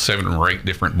serving on 7 or 8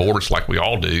 different boards, like we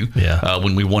all do,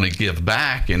 when we want to give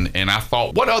back. And I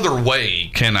thought, what other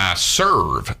way can I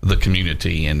serve the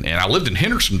community? And I lived in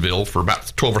Hendersonville for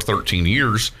about 12 or 13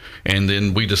 years, and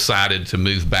then we decided to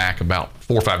move back about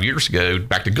 4 or 5 years ago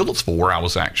back to Goodlettsville, where I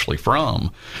was actually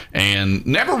from, and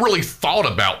never really thought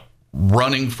about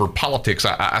running for politics,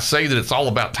 I say that it's all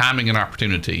about timing and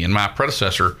opportunity. And my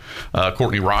predecessor,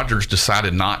 Courtney Rogers,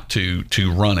 decided not to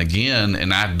run again.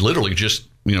 And I literally just,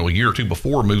 a year or two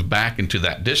before moved back into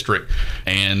that district,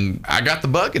 and I got the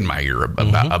bug in my ear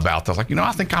about that. I was like,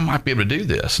 I think I might be able to do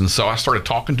this. And so I started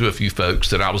talking to a few folks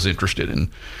that I was interested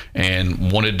in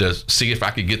and wanted to see if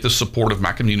I could get the support of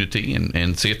my community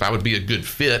and see if I would be a good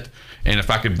fit. And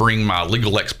if I could bring my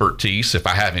legal expertise, if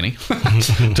I have any,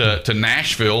 to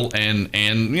Nashville and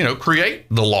create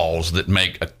the laws that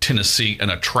make a Tennessee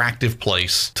an attractive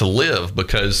place to live.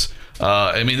 Because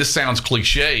this sounds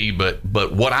cliche, but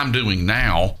what I'm doing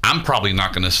now, I'm probably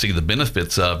not going to see the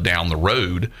benefits of down the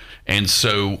road. And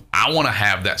so I want to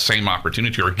have that same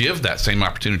opportunity, or give that same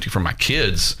opportunity for my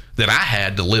kids that I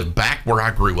had to live back where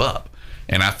I grew up.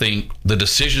 And I think the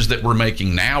decisions that we're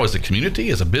making now as a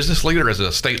community, as a business leader, as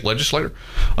a state legislator,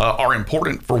 are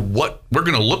important for what we're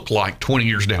going to look like 20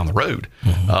 years down the road.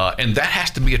 And that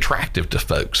has to be attractive to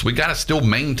folks. We got to still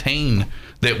maintain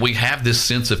that we have this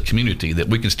sense of community, that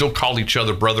we can still call each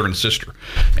other brother and sister,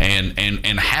 and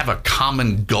have a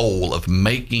common goal of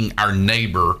making our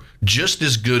neighbor just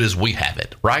as good as we have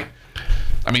it, right?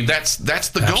 That's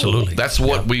the goal. Absolutely. That's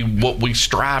what we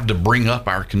strive to bring up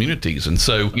our communities. And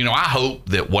so, I hope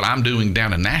that what I'm doing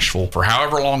down in Nashville, for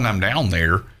however long I'm down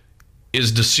there,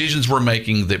 is decisions we're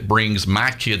making that brings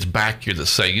my kids back here that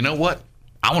say, you know what?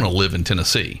 I want to live in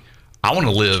Tennessee. I want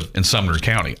to live in Sumner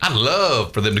County. I'd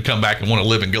love for them to come back and want to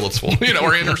live in Gilletsville,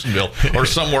 or Andersonville, or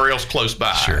somewhere else close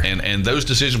by. Sure. And those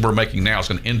decisions we're making now is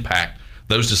going to impact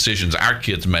those decisions our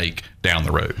kids make down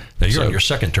the road. Now, you're on your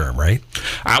second term, right?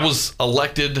 I was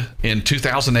elected in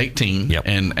 2018, Yep.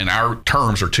 and our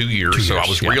terms are 2 years. 2 years, So I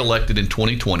was reelected in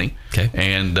 2020. Okay.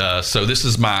 And so this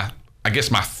is my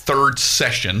third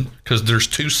session, because there's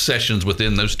 2 sessions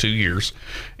within those 2 years.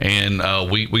 And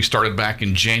we started back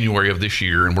in January of this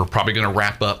year, and we're probably going to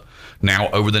wrap up now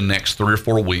over the next 3 or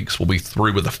 4 weeks. We'll be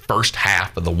through with the first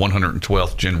half of the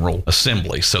 112th General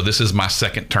Assembly. So this is my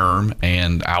second term,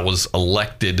 and I was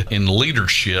elected in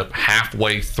leadership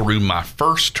halfway through my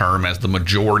first term as the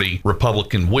majority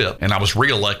Republican whip, and I was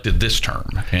reelected this term.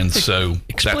 And so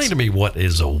Explain to me, what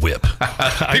is a whip?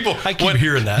 I keep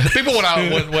hearing that. People,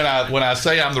 when I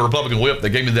say I'm the Republican whip, they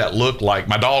gave me that look like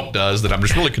my dog does, that I'm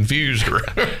just really confused, or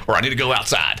I need to go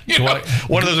outside.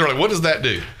 One of those are like, what does that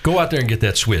do? Go out there and get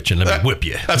that switch and let me whip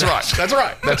you. That's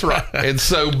right. And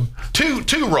so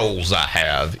two roles I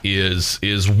have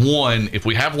is one, if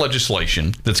we have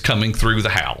legislation that's coming through the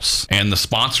House and the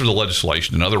sponsor of the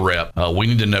legislation, another rep, we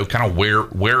need to know kind of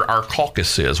where our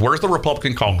caucus is. Where's the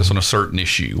Republican caucus on a certain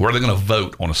issue? Where are they going to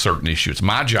vote on a certain issue? It's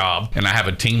my job, and I have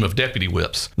a team of deputy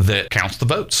whips that counts the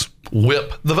votes.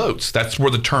 Whip the votes. That's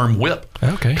where the term whip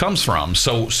comes from.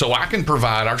 So I can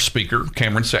provide our speaker,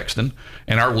 Cameron Sexton,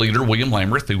 and our leader, William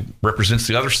Lamreth, who represents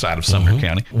the other side of Sumner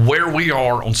County, where we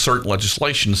are on certain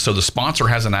legislation, so the sponsor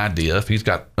has an idea if he's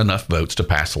got enough votes to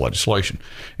pass the legislation.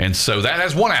 And so that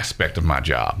is one aspect of my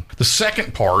job. The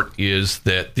second part is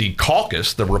that the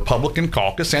caucus, the Republican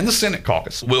caucus and the Senate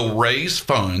caucus, will raise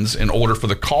funds in order for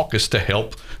the caucus to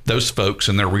help those folks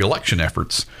in their reelection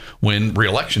efforts when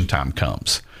reelection time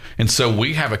comes. And so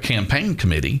we have a campaign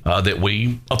committee that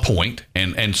we appoint,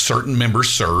 and certain members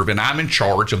serve, and I'm in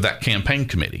charge of that campaign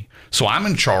committee. So I'm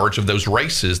in charge of those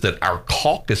races that our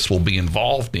caucus will be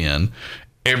involved in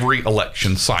every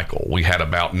election cycle. We had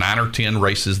about 9 or 10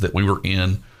 races that we were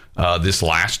in this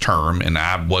last term, and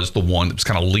I was the one that was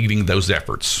kind of leading those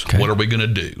efforts. Okay. What are we going to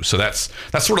do? So that's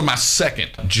sort of my second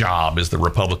job as the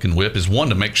Republican whip, is one,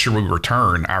 to make sure we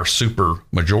return our super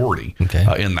majority.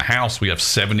 In the House. We have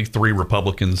 73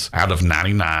 Republicans out of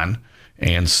 99.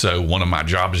 And so one of my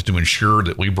jobs is to ensure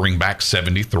that we bring back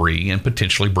 73 and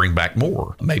potentially bring back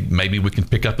more. Maybe we can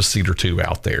pick up a seat or two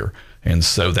out there. And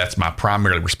so that's my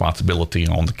primary responsibility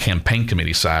on the campaign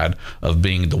committee side of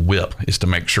being the whip, is to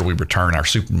make sure we return our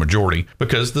supermajority,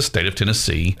 because the state of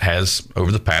Tennessee has,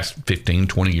 over the past 15,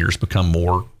 20 years, become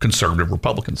more conservative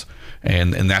Republicans.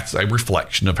 And that's a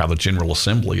reflection of how the General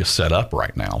Assembly is set up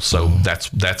right now. So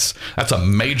that's a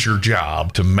major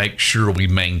job, to make sure we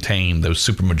maintain those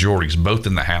supermajorities, both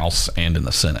in the House and in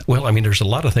the Senate. Well, there's a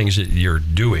lot of things that you're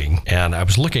doing, and I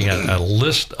was looking at a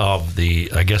list of the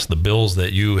bills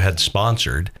that you had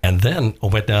sponsored, and then I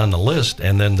went down the list,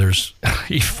 and then there's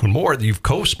even more that you've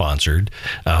co-sponsored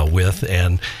with,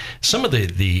 and some of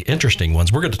the interesting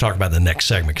ones we're going to talk about in the next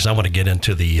segment, because I want to get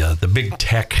into the big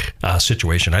tech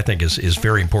situation. I think is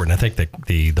very important. I think that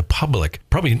the public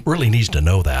probably really needs to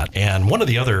know that. And one of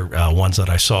the other ones that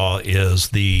I saw is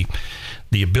the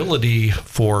ability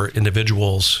for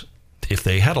individuals if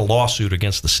they had a lawsuit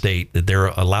against the state, that they're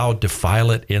allowed to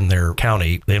file it in their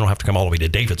county. They don't have to come all the way to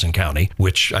Davidson County,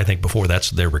 which I think before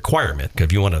that's their requirement.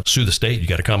 If you want to sue the state, you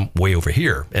got to come way over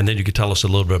here. And then you could tell us a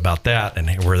little bit about that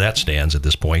and where that stands at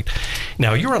this point.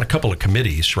 Now, you're on a couple of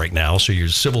committees right now. So you're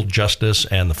Civil Justice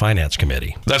and the Finance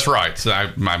Committee. That's right.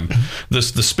 So the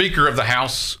Speaker of the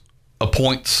House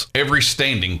appoints every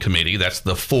standing committee. That's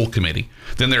the full committee.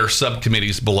 Then there are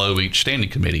subcommittees below each standing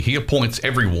committee. He appoints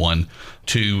everyone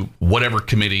to whatever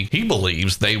committee he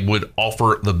believes they would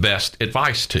offer the best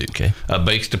advice to,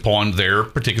 based upon their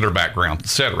particular background,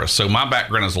 etc. So my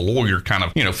background as a lawyer kind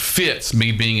of, fits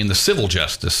me being in the civil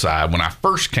justice side. When I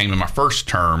first came in my first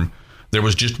term, there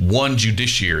was just one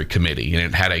judiciary committee, and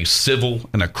it had a civil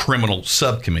and a criminal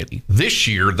subcommittee. This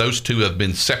year, those two have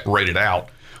been separated out,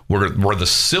 where the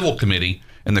civil committee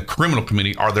and the criminal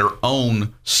committee are their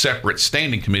own separate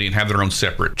standing committee and have their own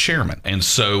separate chairman. And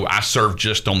so I serve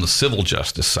just on the civil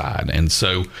justice side. And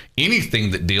so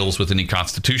anything that deals with any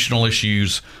constitutional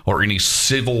issues or any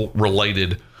civil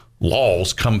related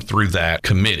laws come through that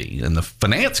committee. And the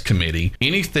finance committee,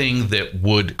 anything that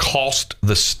would cost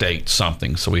the state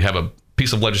something. So we have a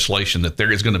piece of legislation that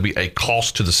there is going to be a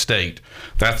cost to the state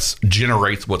that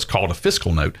generates what's called a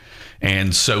fiscal note.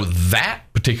 And so that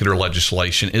particular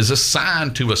legislation is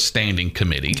assigned to a standing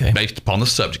committee based upon the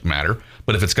subject matter.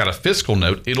 But if it's got a fiscal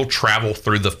note, it'll travel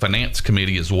through the finance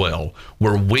committee as well,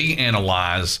 where we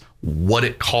analyze what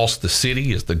it costs the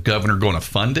city. Is the governor going to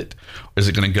fund it? Is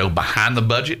it going to go behind the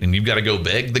budget? And you've got to go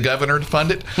beg the governor to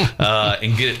fund it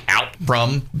and get it out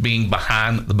from being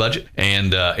behind the budget.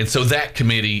 And so that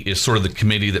committee is sort of the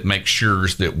committee that makes sure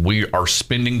that we are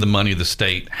spending the money the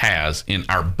state has in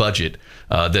our budget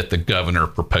that the governor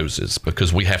proposes,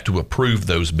 because we have to approve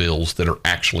those bills that are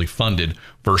actually funded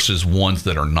versus ones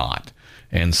that are not.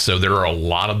 And so there are a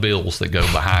lot of bills that go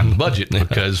behind the budget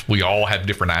because we all have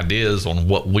different ideas on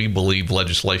what we believe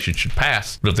legislation should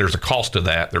pass. But if there's a cost to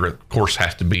that, there, of course,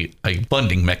 has to be a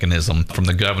funding mechanism from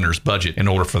the governor's budget in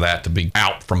order for that to be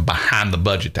out from behind the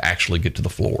budget to actually get to the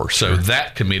floor. So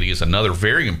that committee is another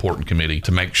very important committee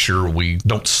to make sure we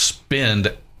don't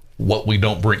spend what we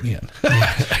don't bring in.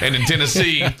 And in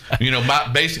Tennessee,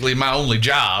 basically my only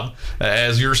job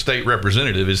as your state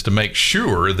representative is to make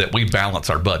sure that we balance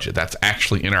our budget. That's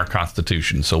actually in our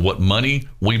Constitution. So what money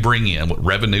we bring in, what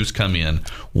revenues come in,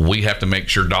 we have to make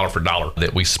sure dollar for dollar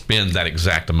that we spend that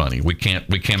exact money. We can't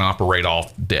operate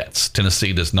off debts.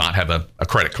 Tennessee does not have a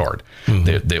credit card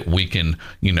that we can,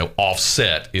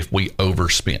 offset if we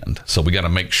overspend. So we got to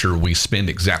make sure we spend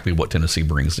exactly what Tennessee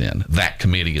brings in. That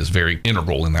committee is very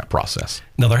integral in that process.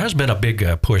 Now, there has been a big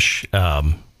push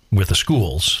with the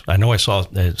schools. I know I saw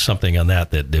something on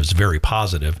that was very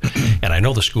positive, and I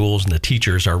know the schools and the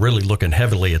teachers are really looking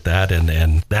heavily at that,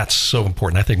 and that's so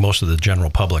important. I think most of the general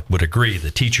public would agree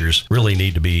the teachers really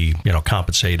need to be,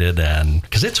 compensated, and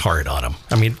because it's hard on them.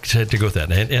 I mean, to go with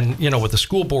that, and with the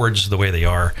school boards the way they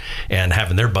are and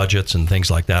having their budgets and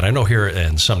things like that. I know here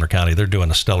in Sumner County they're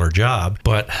doing a stellar job,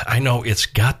 but I know it's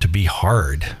got to be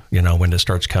hard, when it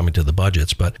starts coming to the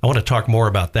budgets. But I want to talk more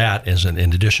about that as in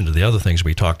addition to the other things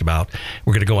we talked about.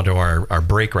 We're going to go into our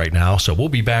break right now, so we'll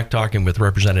be back talking with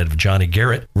Representative Johnny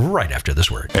Garrett right after this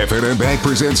word. F&M Bank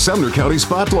presents Sumner County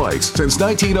Spotlights. Since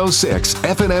 1906,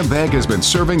 F&M Bank has been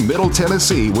serving Middle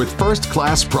Tennessee with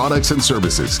first-class products and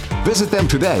services. Visit them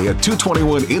today at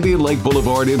 221 Indian Lake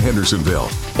Boulevard in Hendersonville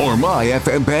or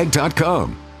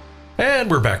myfmbank.com.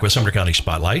 And we're back with Sumner County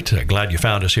Spotlight. Glad you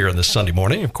found us here on this Sunday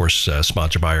morning. Of course,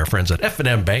 sponsored by our friends at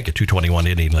F&M Bank at 221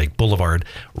 Indian Lake Boulevard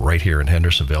right here in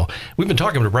Hendersonville. We've been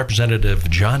talking with Representative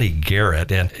Johnny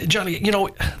Garrett. And Johnny,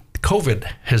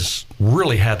 COVID has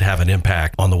really had to have an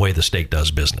impact on the way the state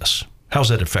does business. How's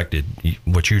that affected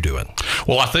what you're doing?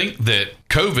 Well, I think that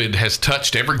COVID has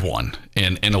touched everyone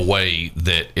in a way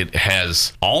that it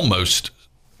has almost...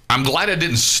 I'm glad it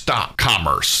didn't stop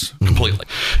commerce completely,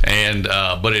 and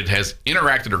but it has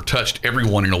interacted or touched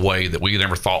everyone in a way that we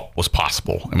never thought was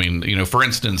possible. I mean, for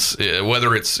instance,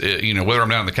 whether it's whether I'm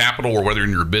down in the Capitol or whether in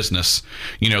your business,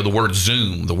 the word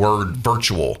Zoom, the word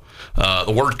virtual,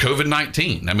 the word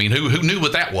COVID-19. I mean, who knew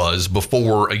what that was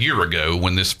before a year ago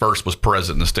when this first was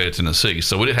present in the state of Tennessee?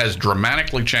 So it has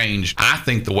dramatically changed, I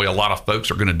think, the way a lot of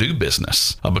folks are going to do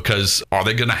business because are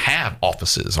they going to have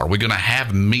offices? Are we going to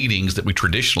have meetings that we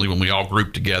traditionally traditionally when we all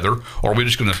group together, or are we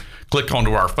just going to click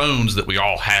onto our phones that we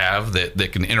all have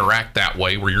that can interact that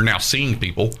way, where you're now seeing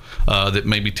people that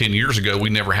maybe 10 years ago we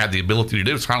never had the ability to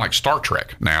do? It's kind of like Star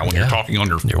Trek now when you're talking on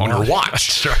your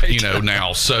watch, That's right. you know,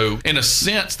 now. So in a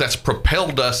sense, that's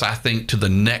propelled us, I think, to the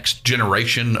next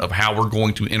generation of how we're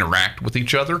going to interact with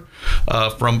each other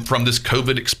from this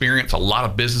COVID experience. A lot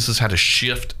of businesses had to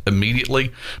shift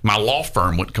immediately. My law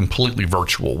firm went completely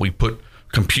virtual. We put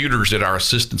computers at our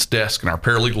assistant's desk and our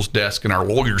paralegal's desk and our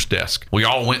lawyer's desk. We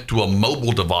all went to a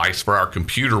mobile device for our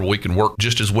computer where we can work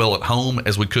just as well at home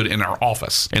as we could in our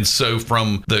office. And so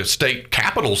from the state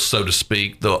capitals, so to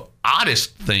speak, the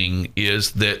oddest thing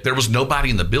is that there was nobody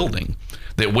in the building,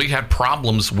 that we had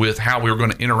problems with how we were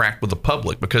going to interact with the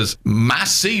public, because my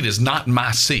seat is not my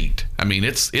seat. I mean,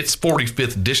 it's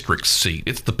 45th district seat.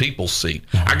 It's the people's seat.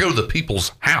 I go to the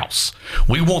people's house.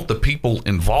 We want the people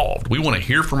involved. We want to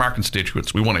hear from our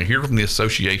constituents. We want to hear from the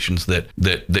associations that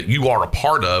you are a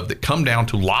part of, that come down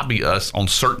to lobby us on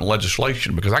certain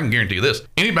legislation. Because I can guarantee you this,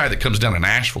 anybody that comes down to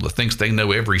Nashville that thinks they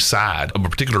know every side of a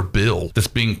particular bill that's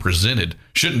being presented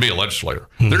shouldn't be a legislator.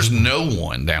 There's no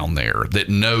one down there that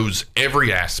knows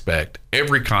every aspect,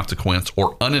 every consequence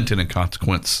or unintended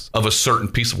consequence of a certain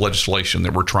piece of legislation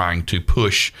that we're trying to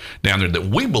push down there that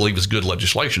we believe is good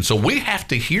legislation. So we have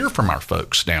to hear from our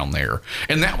folks down there.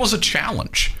 And that was a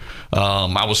challenge.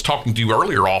 I was talking to you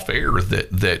earlier off air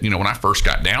that you know, when I first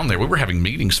got down there, we were having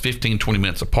meetings 15, 20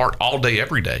 minutes apart all day,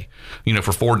 every day, you know,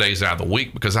 for 4 days out of the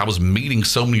week, because I was meeting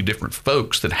so many different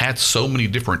folks that had so many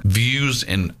different views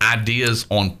and ideas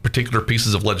on particular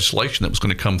pieces of legislation that was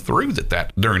going to come through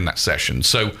that during that session.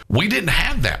 So we didn't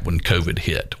have that when COVID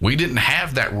hit. We didn't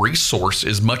have that resource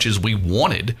as much as we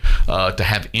wanted to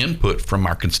have input from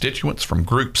our constituents, from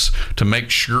groups, to make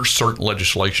sure certain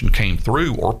legislation came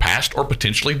through or passed or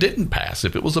potentially didn't pass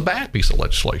if it was a bad piece of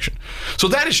legislation. So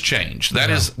that has changed.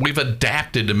 That is, we've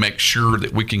adapted to make sure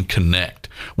that we can connect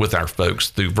with our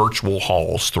folks through virtual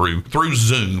halls, through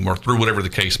Zoom, or through whatever the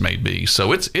case may be.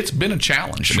 So it's been a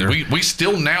challenge. Sure. I mean, we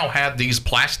still now have these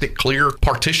plastic clear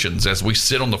partitions as we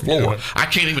sit on the floor. Yeah. I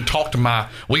can't even talk to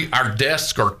our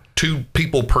desks are 2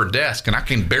 people per desk, and I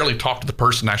can barely talk to the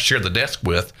person I share the desk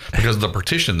with because of the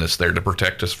partition that's there to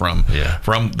protect us from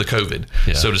the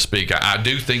COVID, so to speak. I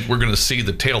do think we're going to see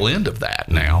the tail end of that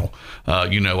now.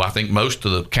 You know, I think most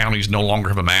of the counties no longer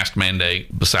have a mask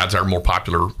mandate, besides our more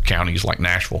popular counties like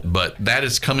Nashville. But that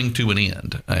is coming to an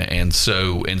end, and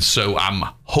so I'm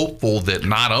hopeful that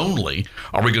not only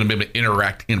are we going to be able to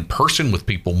interact in person with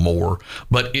people more,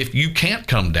 but if you can't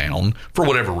come down for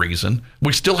whatever reason,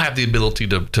 we still have the ability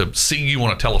to see you on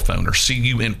a telephone or see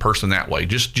you in person that way.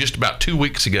 Just about 2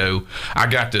 weeks ago, I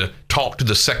got to talk to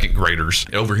the second graders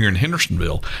over here in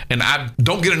Hendersonville, and I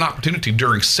don't get an opportunity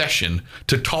during session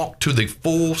to talk to the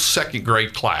full second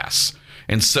grade class.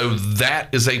 And so that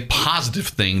is a positive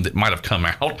thing that might have come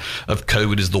out of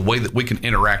COVID, is the way that we can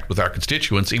interact with our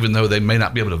constituents, even though they may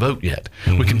not be able to vote yet.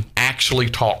 Mm-hmm. We can actually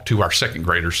talk to our second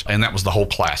graders, and that was the whole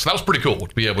class. So that was pretty cool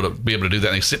to be able to do that.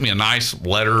 And they sent me a nice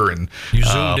letter, and you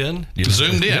zoomed in.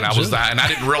 Zoomed in. I was that, and I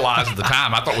didn't realize at the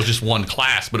time. I thought it was just one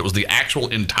class, but it was the actual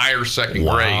entire second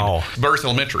grade, Burris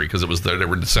Elementary, because it was they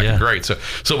were in the second grade. So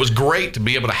it was great to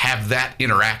be able to have that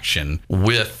interaction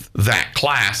with that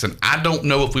class. And I don't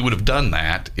know if we would have done that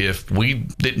if we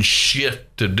didn't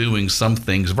shift to doing some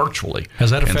things virtually. Has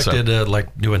that affected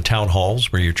like doing town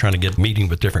halls where you're trying to get meeting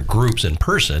with different groups in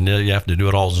person? You have to do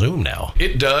it all Zoom now.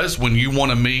 It does when you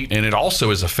want to meet, and it also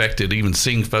has affected even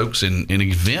seeing folks in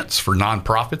events for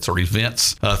nonprofits or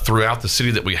events throughout the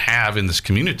city that we have in this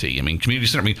community. I mean, community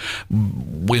center. I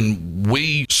mean, when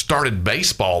we started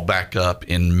baseball back up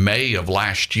in May of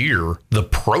last year, the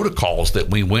protocols that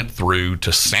we went through to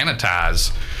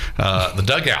sanitize the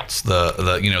dugouts,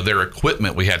 their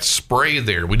equipment, we had spray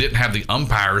there. We didn't have the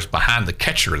umpires behind the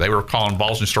catcher. They were calling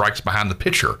balls and strikes behind the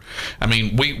pitcher. I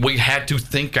mean, we had to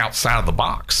think outside of the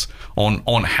box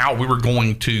on how we were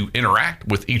going to interact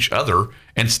with each other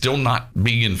and still not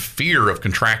be in fear of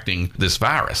contracting this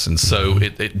virus. And so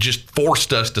it just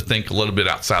forced us to think a little bit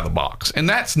outside the box. And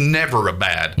that's never a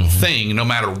bad thing, no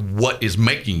matter what is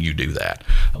making you do that.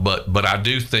 But I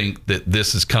do think that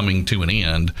this is coming to an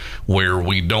end where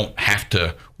we don't have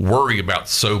to worry about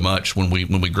so much when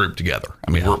we group together.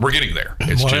 I mean, we're getting there.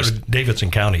 It's just Davidson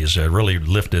County has really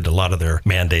lifted a lot of their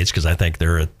mandates, because I think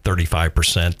they're at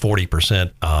 35%,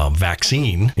 40%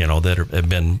 vaccine, that have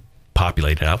been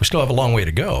populated out. We still have a long way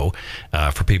to go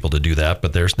for people to do that,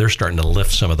 but they're starting to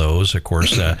lift some of those. Of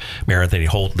course, Mayor Anthony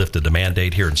Holt lifted the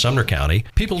mandate here in Sumner County.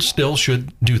 People still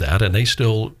should do that, and they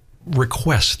still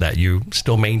request that you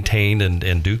still maintain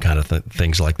and do kind of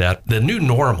things like that. The new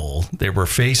normal that we're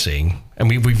facing And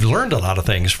we've learned a lot of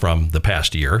things from the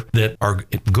past year that are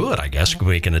good, I guess.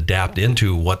 We can adapt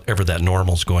into whatever that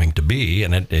normal is going to be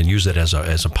and use it as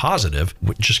a positive.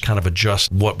 We just kind of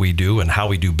adjust what we do and how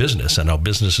we do business. And how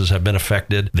businesses have been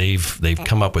affected. They've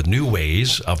come up with new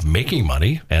ways of making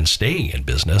money and staying in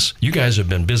business. You guys have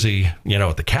been busy,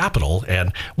 at the Capitol.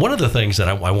 And one of the things that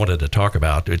I wanted to talk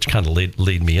about, which kind of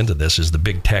lead me into this, is the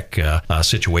big tech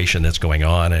situation that's going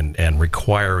on and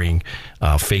requiring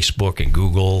Facebook and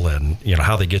Google and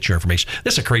how they get your information.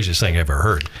 This is the craziest thing I've ever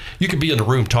heard. You could be in the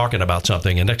room talking about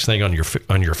something, and next thing on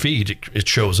your feed, it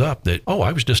shows up that,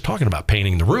 I was just talking about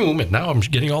painting the room, and now I'm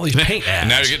getting all these paint ads.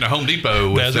 Now you're getting a Home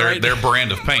Depot with their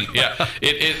brand of paint. Yeah,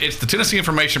 it's the Tennessee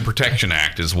Information Protection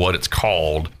Act is what it's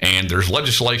called, and there's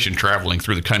legislation traveling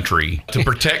through the country to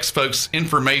protect folks'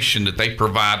 information that they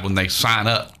provide when they sign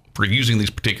up for using these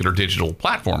particular digital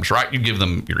platforms. Right? You give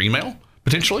them your email.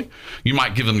 Potentially, you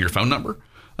might give them your phone number.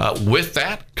 With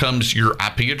that comes your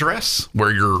IP address,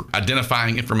 where you're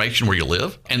identifying information where you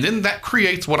live. And then that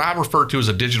creates what I refer to as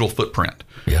a digital footprint.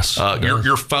 Yes.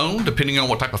 Your phone, depending on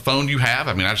what type of phone you have.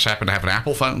 I mean, I just happen to have an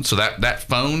Apple phone. So that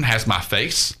phone has my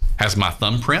face, has my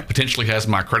thumbprint, potentially has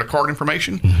my credit card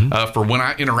information for when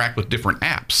I interact with different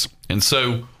apps. And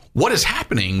so what is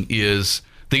happening is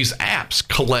these apps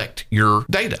collect your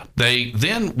data. They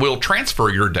then will transfer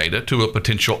your data to a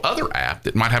potential other app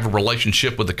that might have a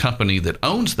relationship with the company that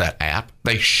owns that app.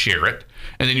 They share it,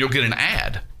 and then you'll get an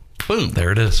ad. Boom.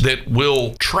 There it is. That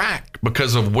will track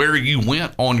because of where you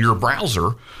went on your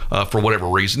browser for whatever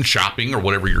reason, shopping or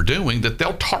whatever you're doing, that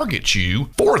they'll target you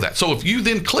for that. So if you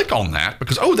then click on that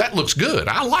because, that looks good,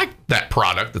 I like that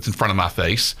product that's in front of my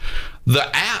face, the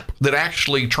app that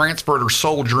actually transferred or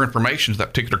sold your information to that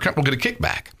particular company will get a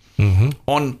kickback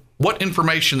on what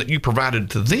information that you provided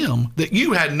to them that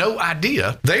you had no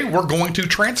idea they were going to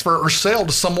transfer or sell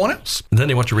to someone else. And then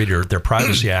they want you to read their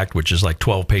Privacy Act, which is like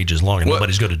 12 pages long, and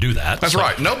nobody's going to do that. That's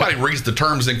right. Nobody reads the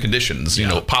terms and conditions.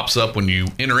 It pops up when you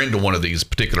enter into one of these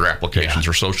particular applications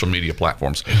or social media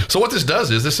platforms. So what this does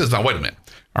is now, wait a minute.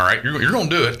 All right, you're going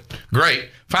to do it. Great,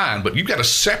 fine. But you've got to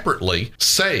separately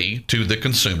say to the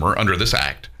consumer under this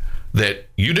act that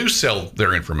you do sell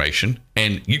their information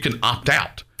and you can opt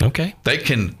out. Okay.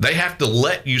 They have to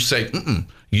let you say,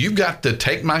 you've got to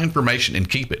take my information and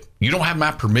keep it. You don't have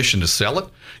my permission to sell it.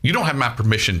 You don't have my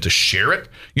permission to share it.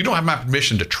 You don't have my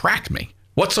permission to track me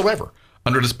whatsoever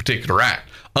under this particular act,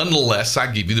 unless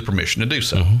I give you the permission to do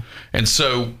so. And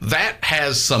so that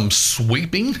has some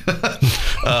sweeping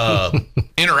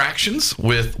interactions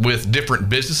with different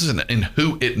businesses and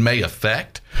who it may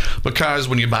affect. Because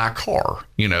when you buy a car,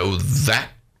 that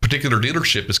particular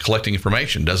dealership is collecting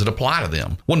information. Does it apply to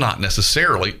them? Well, not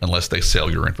necessarily unless they sell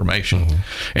your information.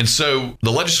 And so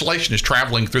the legislation is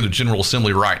traveling through the General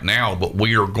Assembly right now, but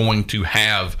we are going to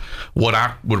have what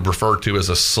I would refer to as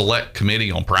a select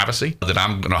committee on privacy that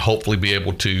I'm going to hopefully be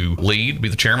able to be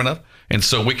the chairman of. And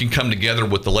so we can come together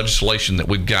with the legislation that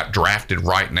we've got drafted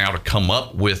right now to come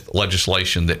up with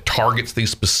legislation that targets these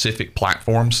specific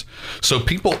platforms. So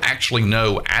people actually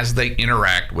know as they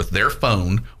interact with their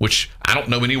phone, which I don't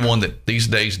know anyone that these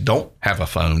days don't have a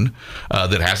phone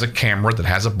that has a camera, that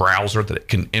has a browser, that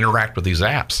can interact with these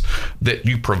apps, that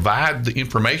you provide the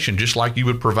information just like you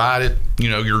would provide it,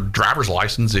 your driver's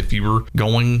license if you were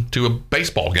going to a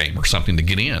baseball game or something to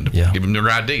get in, give them their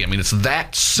ID. I mean, it's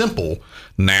that simple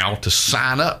now to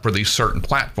sign up for these certain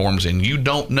platforms, and you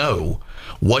don't know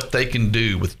what they can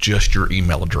do with just your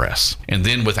email address. And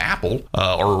then with Apple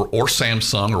or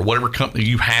Samsung or whatever company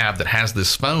you have that has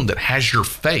this phone that has your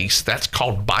face, that's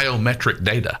called biometric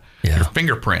data. Your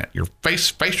fingerprint, your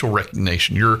facial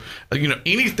recognition, your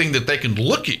anything that they can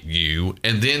look at you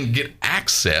and then get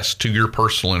access to your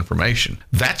personal information.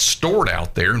 That's stored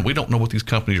out there, and we don't know what these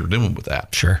companies are doing with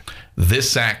that. Sure.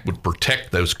 This act would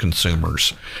protect those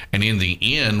consumers. And in the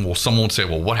end, someone would say,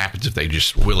 well, what happens if they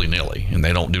just willy-nilly and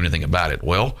they don't do anything about it?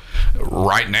 Well,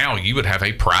 right now, you would have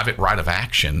a private right of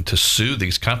action to sue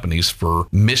these companies for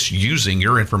misusing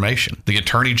your information. The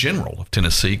Attorney General of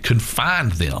Tennessee could fine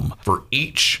them for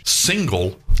each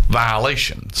single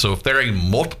violation. So if they're a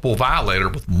multiple violator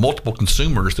with multiple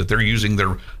consumers that they're using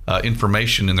their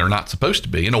information and they're not supposed to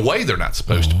be, in a way they're not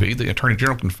supposed to be, the Attorney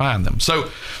General can fine them. So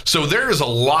there is a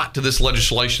lot to this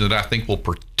legislation that I think will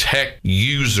protect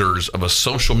users of a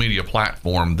social media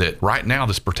platform that right now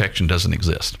this protection doesn't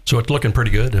exist. So it's looking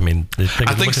pretty good. I mean,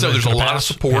 I think so. There's a lot of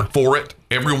support for it.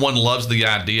 Everyone loves the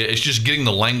idea. It's just getting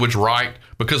the language right,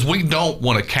 because we don't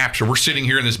want to capture. We're sitting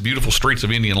here in this beautiful streets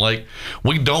of Indian Lake.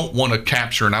 We don't want to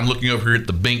capture, and I'm looking over here at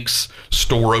the Binks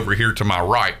store over here to my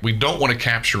right, we don't want to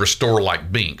capture a store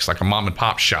like Binks, like a mom and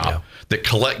pop shop that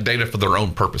collect data for their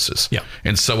own purposes. Yeah.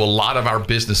 And so a lot of our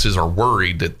businesses are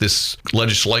worried that this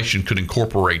legislation could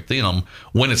incorporate them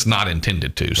when it's not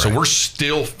intended to. Right. So we're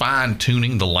still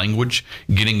fine-tuning the language,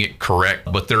 getting it correct,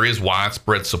 but there is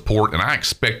widespread support, and I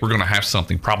expect we're going to have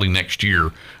something probably next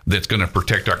year that's going to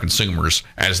protect our consumers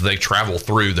as they travel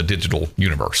through the digital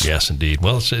universe. Yes, indeed.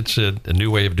 Well, it's a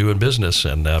new way of doing business,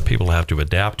 and people have to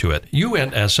adapt to it. You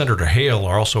and Senator Hale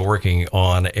are also working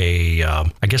on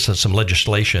some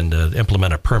legislation to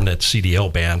implement a permanent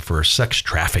CDL ban for sex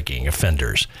trafficking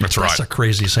offenders. That's right. That's the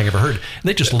craziest thing I've ever heard. And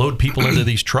they just load people into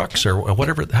these trucks or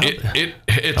whatever.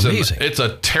 It's amazing. It's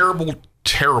a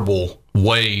terrible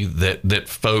way that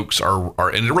folks are,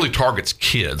 and it really targets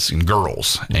kids and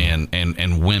girls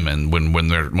and women when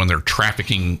they're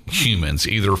trafficking humans,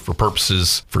 either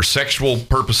for sexual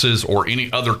purposes or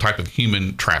any other type of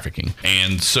human trafficking.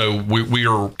 And so we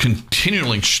are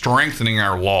continually strengthening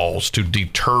our laws to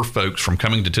deter folks from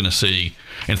coming to Tennessee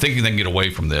and thinking they can get away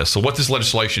from this. So what this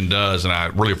legislation does, and I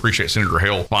really appreciate Senator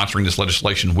Hale sponsoring this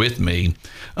legislation with me.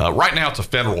 Right now, it's a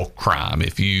federal crime.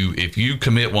 If you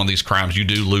commit one of these crimes, you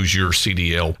do lose your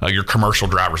CDL, your commercial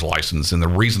driver's license. And the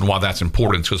reason why that's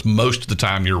important is because most of the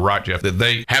time, you're right, Jeff, that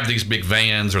they have these big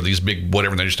vans or these big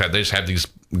whatever, and they just have these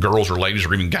girls or ladies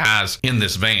or even guys in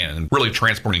this van, really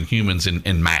transporting humans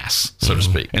in mass, so to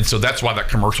speak. And so that's why that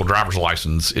commercial driver's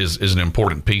license is an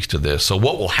important piece to this. So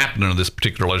what will happen under this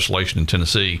particular legislation in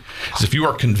Tennessee is if you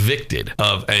are convicted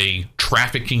of a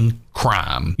trafficking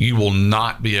crime, you will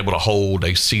not be able to hold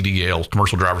a CDL,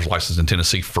 commercial driver's license, in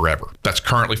Tennessee forever. That's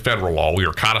currently federal law. We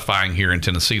are codifying here in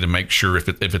Tennessee to make sure if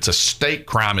it's a state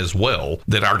crime as well,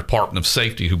 that our Department of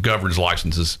Safety, who governs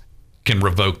licenses, can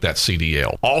revoke that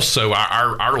CDL. Also,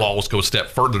 our laws go a step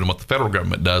further than what the federal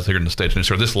government does here in the state of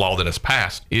Tennessee. This law that has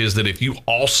passed is that if you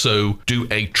also do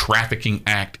a trafficking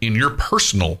act in your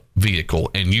personal vehicle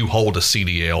and you hold a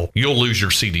CDL, you'll lose your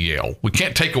CDL. We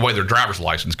can't take away their driver's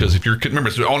license because remember,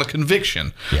 it's on a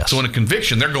conviction. Yes. So in a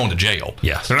conviction, they're going to jail.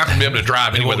 Yes. They're not going to be able to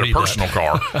drive anyway their personal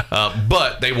car,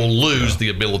 but they will lose the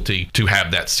ability to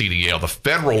have that CDL. The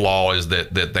federal law is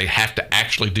that they have to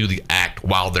actually do the act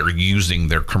while they're using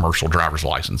their commercial driver's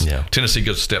license. Yeah. Tennessee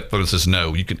goes a step further and says,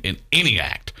 no, you can, in any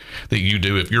act that you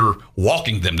do, if you're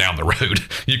walking them down the road,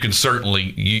 you can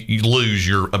certainly you lose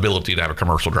your ability to have a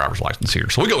commercial driver's license here.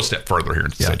 So we go a step further here in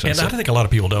the state of Tennessee. And I think a lot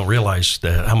of people don't realize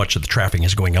how much of the trafficking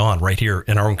is going on right here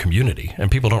in our own community.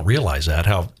 And people don't realize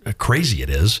how crazy it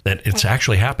is that it's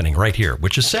actually happening right here,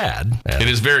 which is sad. It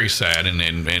is very sad,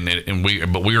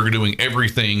 but we are doing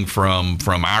everything from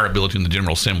our ability in the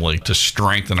General Assembly to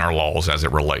strengthen our laws as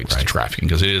it relates to trafficking,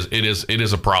 because it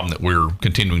is a problem that we're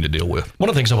continuing to deal with. One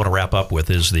of the things I want to wrap up with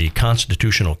is the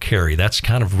constitutional carry. That's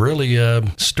kind of really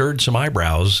stirred some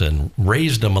eyebrows and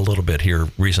raised them a little bit here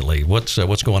recently. What's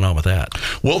going on with that?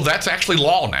 Well, that's actually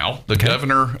law now. The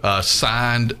governor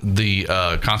signed the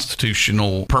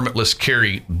constitutional permitless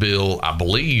carry bill, I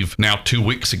believe, now 2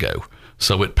 weeks ago.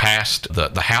 So it passed,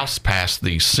 the House passed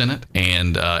the Senate,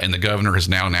 and the governor has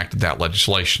now enacted that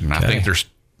legislation. And I think there's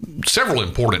several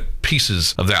important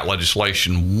pieces of that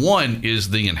legislation. One is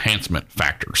the enhancement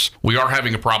factors. We are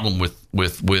having a problem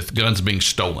with guns being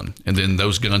stolen, and then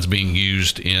those guns being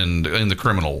used in the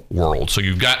criminal world. So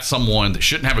you've got someone that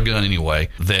shouldn't have a gun anyway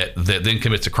that then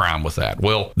commits a crime with that.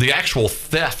 Well, the actual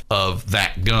theft of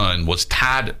that gun was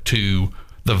tied to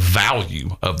the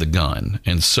value of the gun,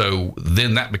 and so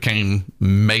then that became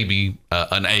maybe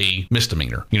an A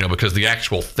misdemeanor, because the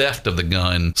actual theft of the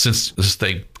gun, since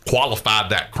they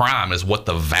qualified that crime as what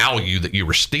the value that you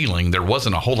were stealing, there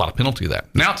wasn't a whole lot of penalty to that.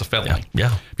 Now it's a felony.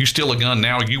 Yeah. If you steal a gun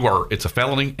now, it's a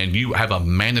felony, and you have a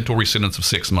mandatory sentence of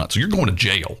 6 months. So you're going to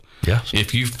jail. Yes.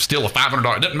 If you steal a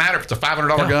 $500, it doesn't matter if it's a $500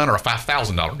 gun or a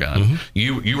 $5,000 gun.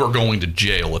 You are going to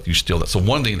jail if you steal that. So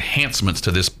one of the enhancements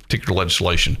to this particular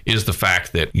legislation is the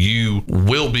fact that you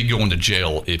will be going to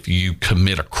jail if you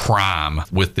commit a crime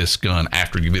with this gun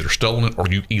after you've either stolen it or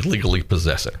you illegally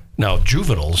possess it. Now,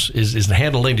 juveniles, is the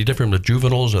handle any different with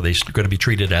juveniles? Are they going to be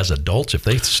treated as adults? If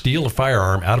they steal a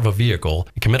firearm out of a vehicle,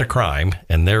 commit a crime,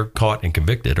 and they're caught and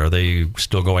convicted, are they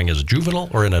still going as a juvenile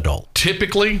or an adult?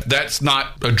 Typically, that's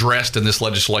not addressed in this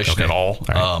legislation at all.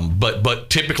 Right.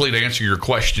 But typically, to answer your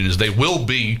question, is they will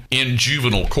be in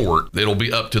juvenile court. It'll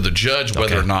be up to the judge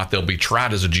whether or not they'll be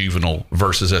tried as a juvenile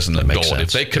versus as an adult.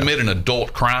 If they commit an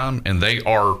adult crime and they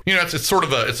are, it's sort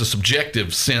of it's a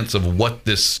subjective sense of what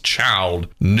this child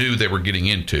knew they were getting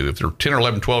into. If they're 10 or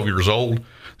 11, 12 years old,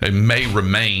 They may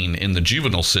remain in the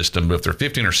juvenile system, but if they're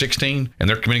 15 or 16 and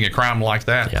they're committing a crime like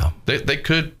that, they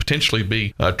could potentially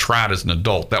be tried as an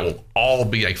adult. That will all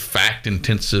be a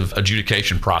fact-intensive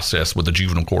adjudication process with a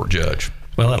juvenile court judge.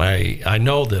 Well, and I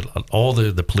know that all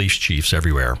the police chiefs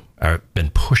everywhere have been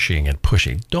pushing and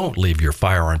pushing. Don't leave your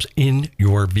firearms in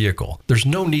your vehicle. There's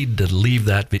no need to leave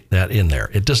that in there.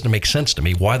 It doesn't make sense to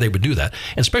me why they would do that.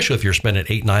 And especially if you're spending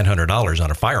 $800-900 on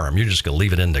a firearm, you're just going to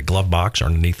leave it in the glove box or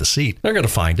underneath the seat. They're going to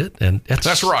find it, and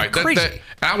that's right. Crazy.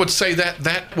 I would say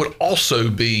that would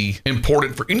also be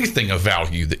important for anything of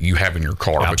value that you have in your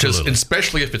car. Absolutely. Because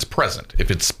especially if it's present, if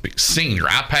it's seen, your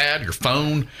iPad, your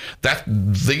phone, that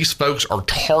these folks are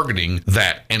targeting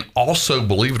that. And also,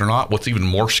 believe it or not, what's even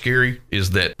more scary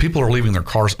is that people are leaving their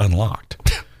cars unlocked.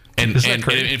 And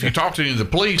if you talk to the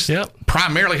police,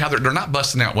 primarily how they're not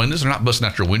busting out windows, they're not busting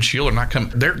out your windshield, they're not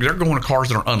coming. They're going to cars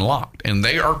that are unlocked, and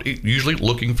they are usually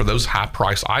looking for those high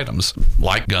price items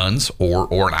like guns or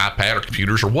an iPad or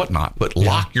computers or whatnot. But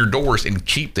lock your doors and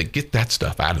get that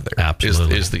stuff out of there.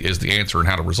 Absolutely. Is the answer and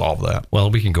how to resolve that.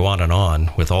 Well, we can go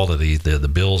on with all of the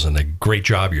bills and the great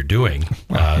job you're doing.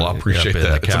 Well, I appreciate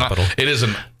that. The Capitol.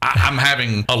 I'm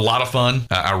having a lot of fun.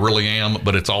 I really am,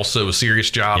 but it's also a serious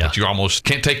job that you almost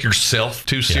can't take yourself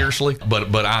too seriously.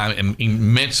 But I am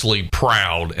immensely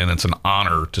proud, and it's an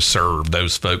honor to serve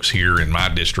those folks here in my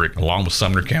district, along with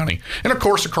Sumner County, and of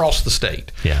course across the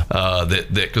state.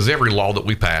 Because every law that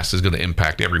we pass is going to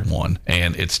impact everyone,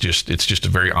 and it's just a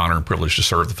very honor and privilege to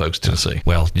serve the folks of Tennessee.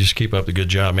 Well, just keep up the good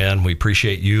job, man. We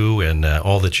appreciate you and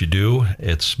all that you do.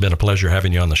 It's been a pleasure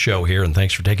having you on the show here, and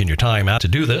thanks for taking your time out to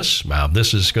do this.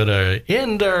 This is going to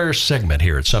end our segment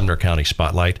here at Sumner County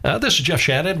Spotlight. This is Jeff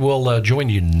Shannon. We'll join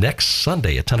you next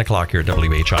Sunday at 10 o'clock here at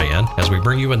WHIN as we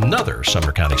bring you another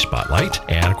Sumner County Spotlight.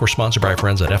 And, of course, sponsored by our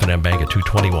friends at F&M Bank at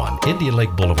 221 Indian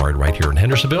Lake Boulevard right here in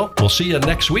Hendersonville. We'll see you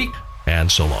next week. And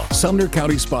so long. Sumner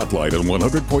County Spotlight on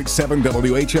 100.7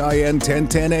 WHIN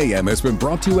 1010 AM has been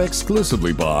brought to you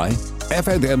exclusively by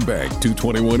F&M Bank,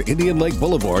 221 Indian Lake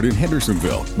Boulevard in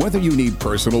Hendersonville. Whether you need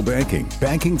personal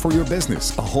banking for your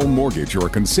business, a home mortgage, or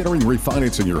considering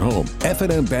refinancing your home,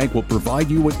 F&M Bank will provide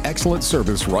you with excellent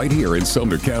service right here in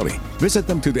Sumner County. Visit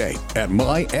them today at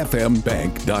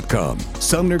myfmbank.com.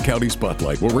 Sumner County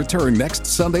Spotlight will return next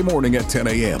Sunday morning at 10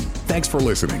 a.m. Thanks for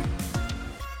listening.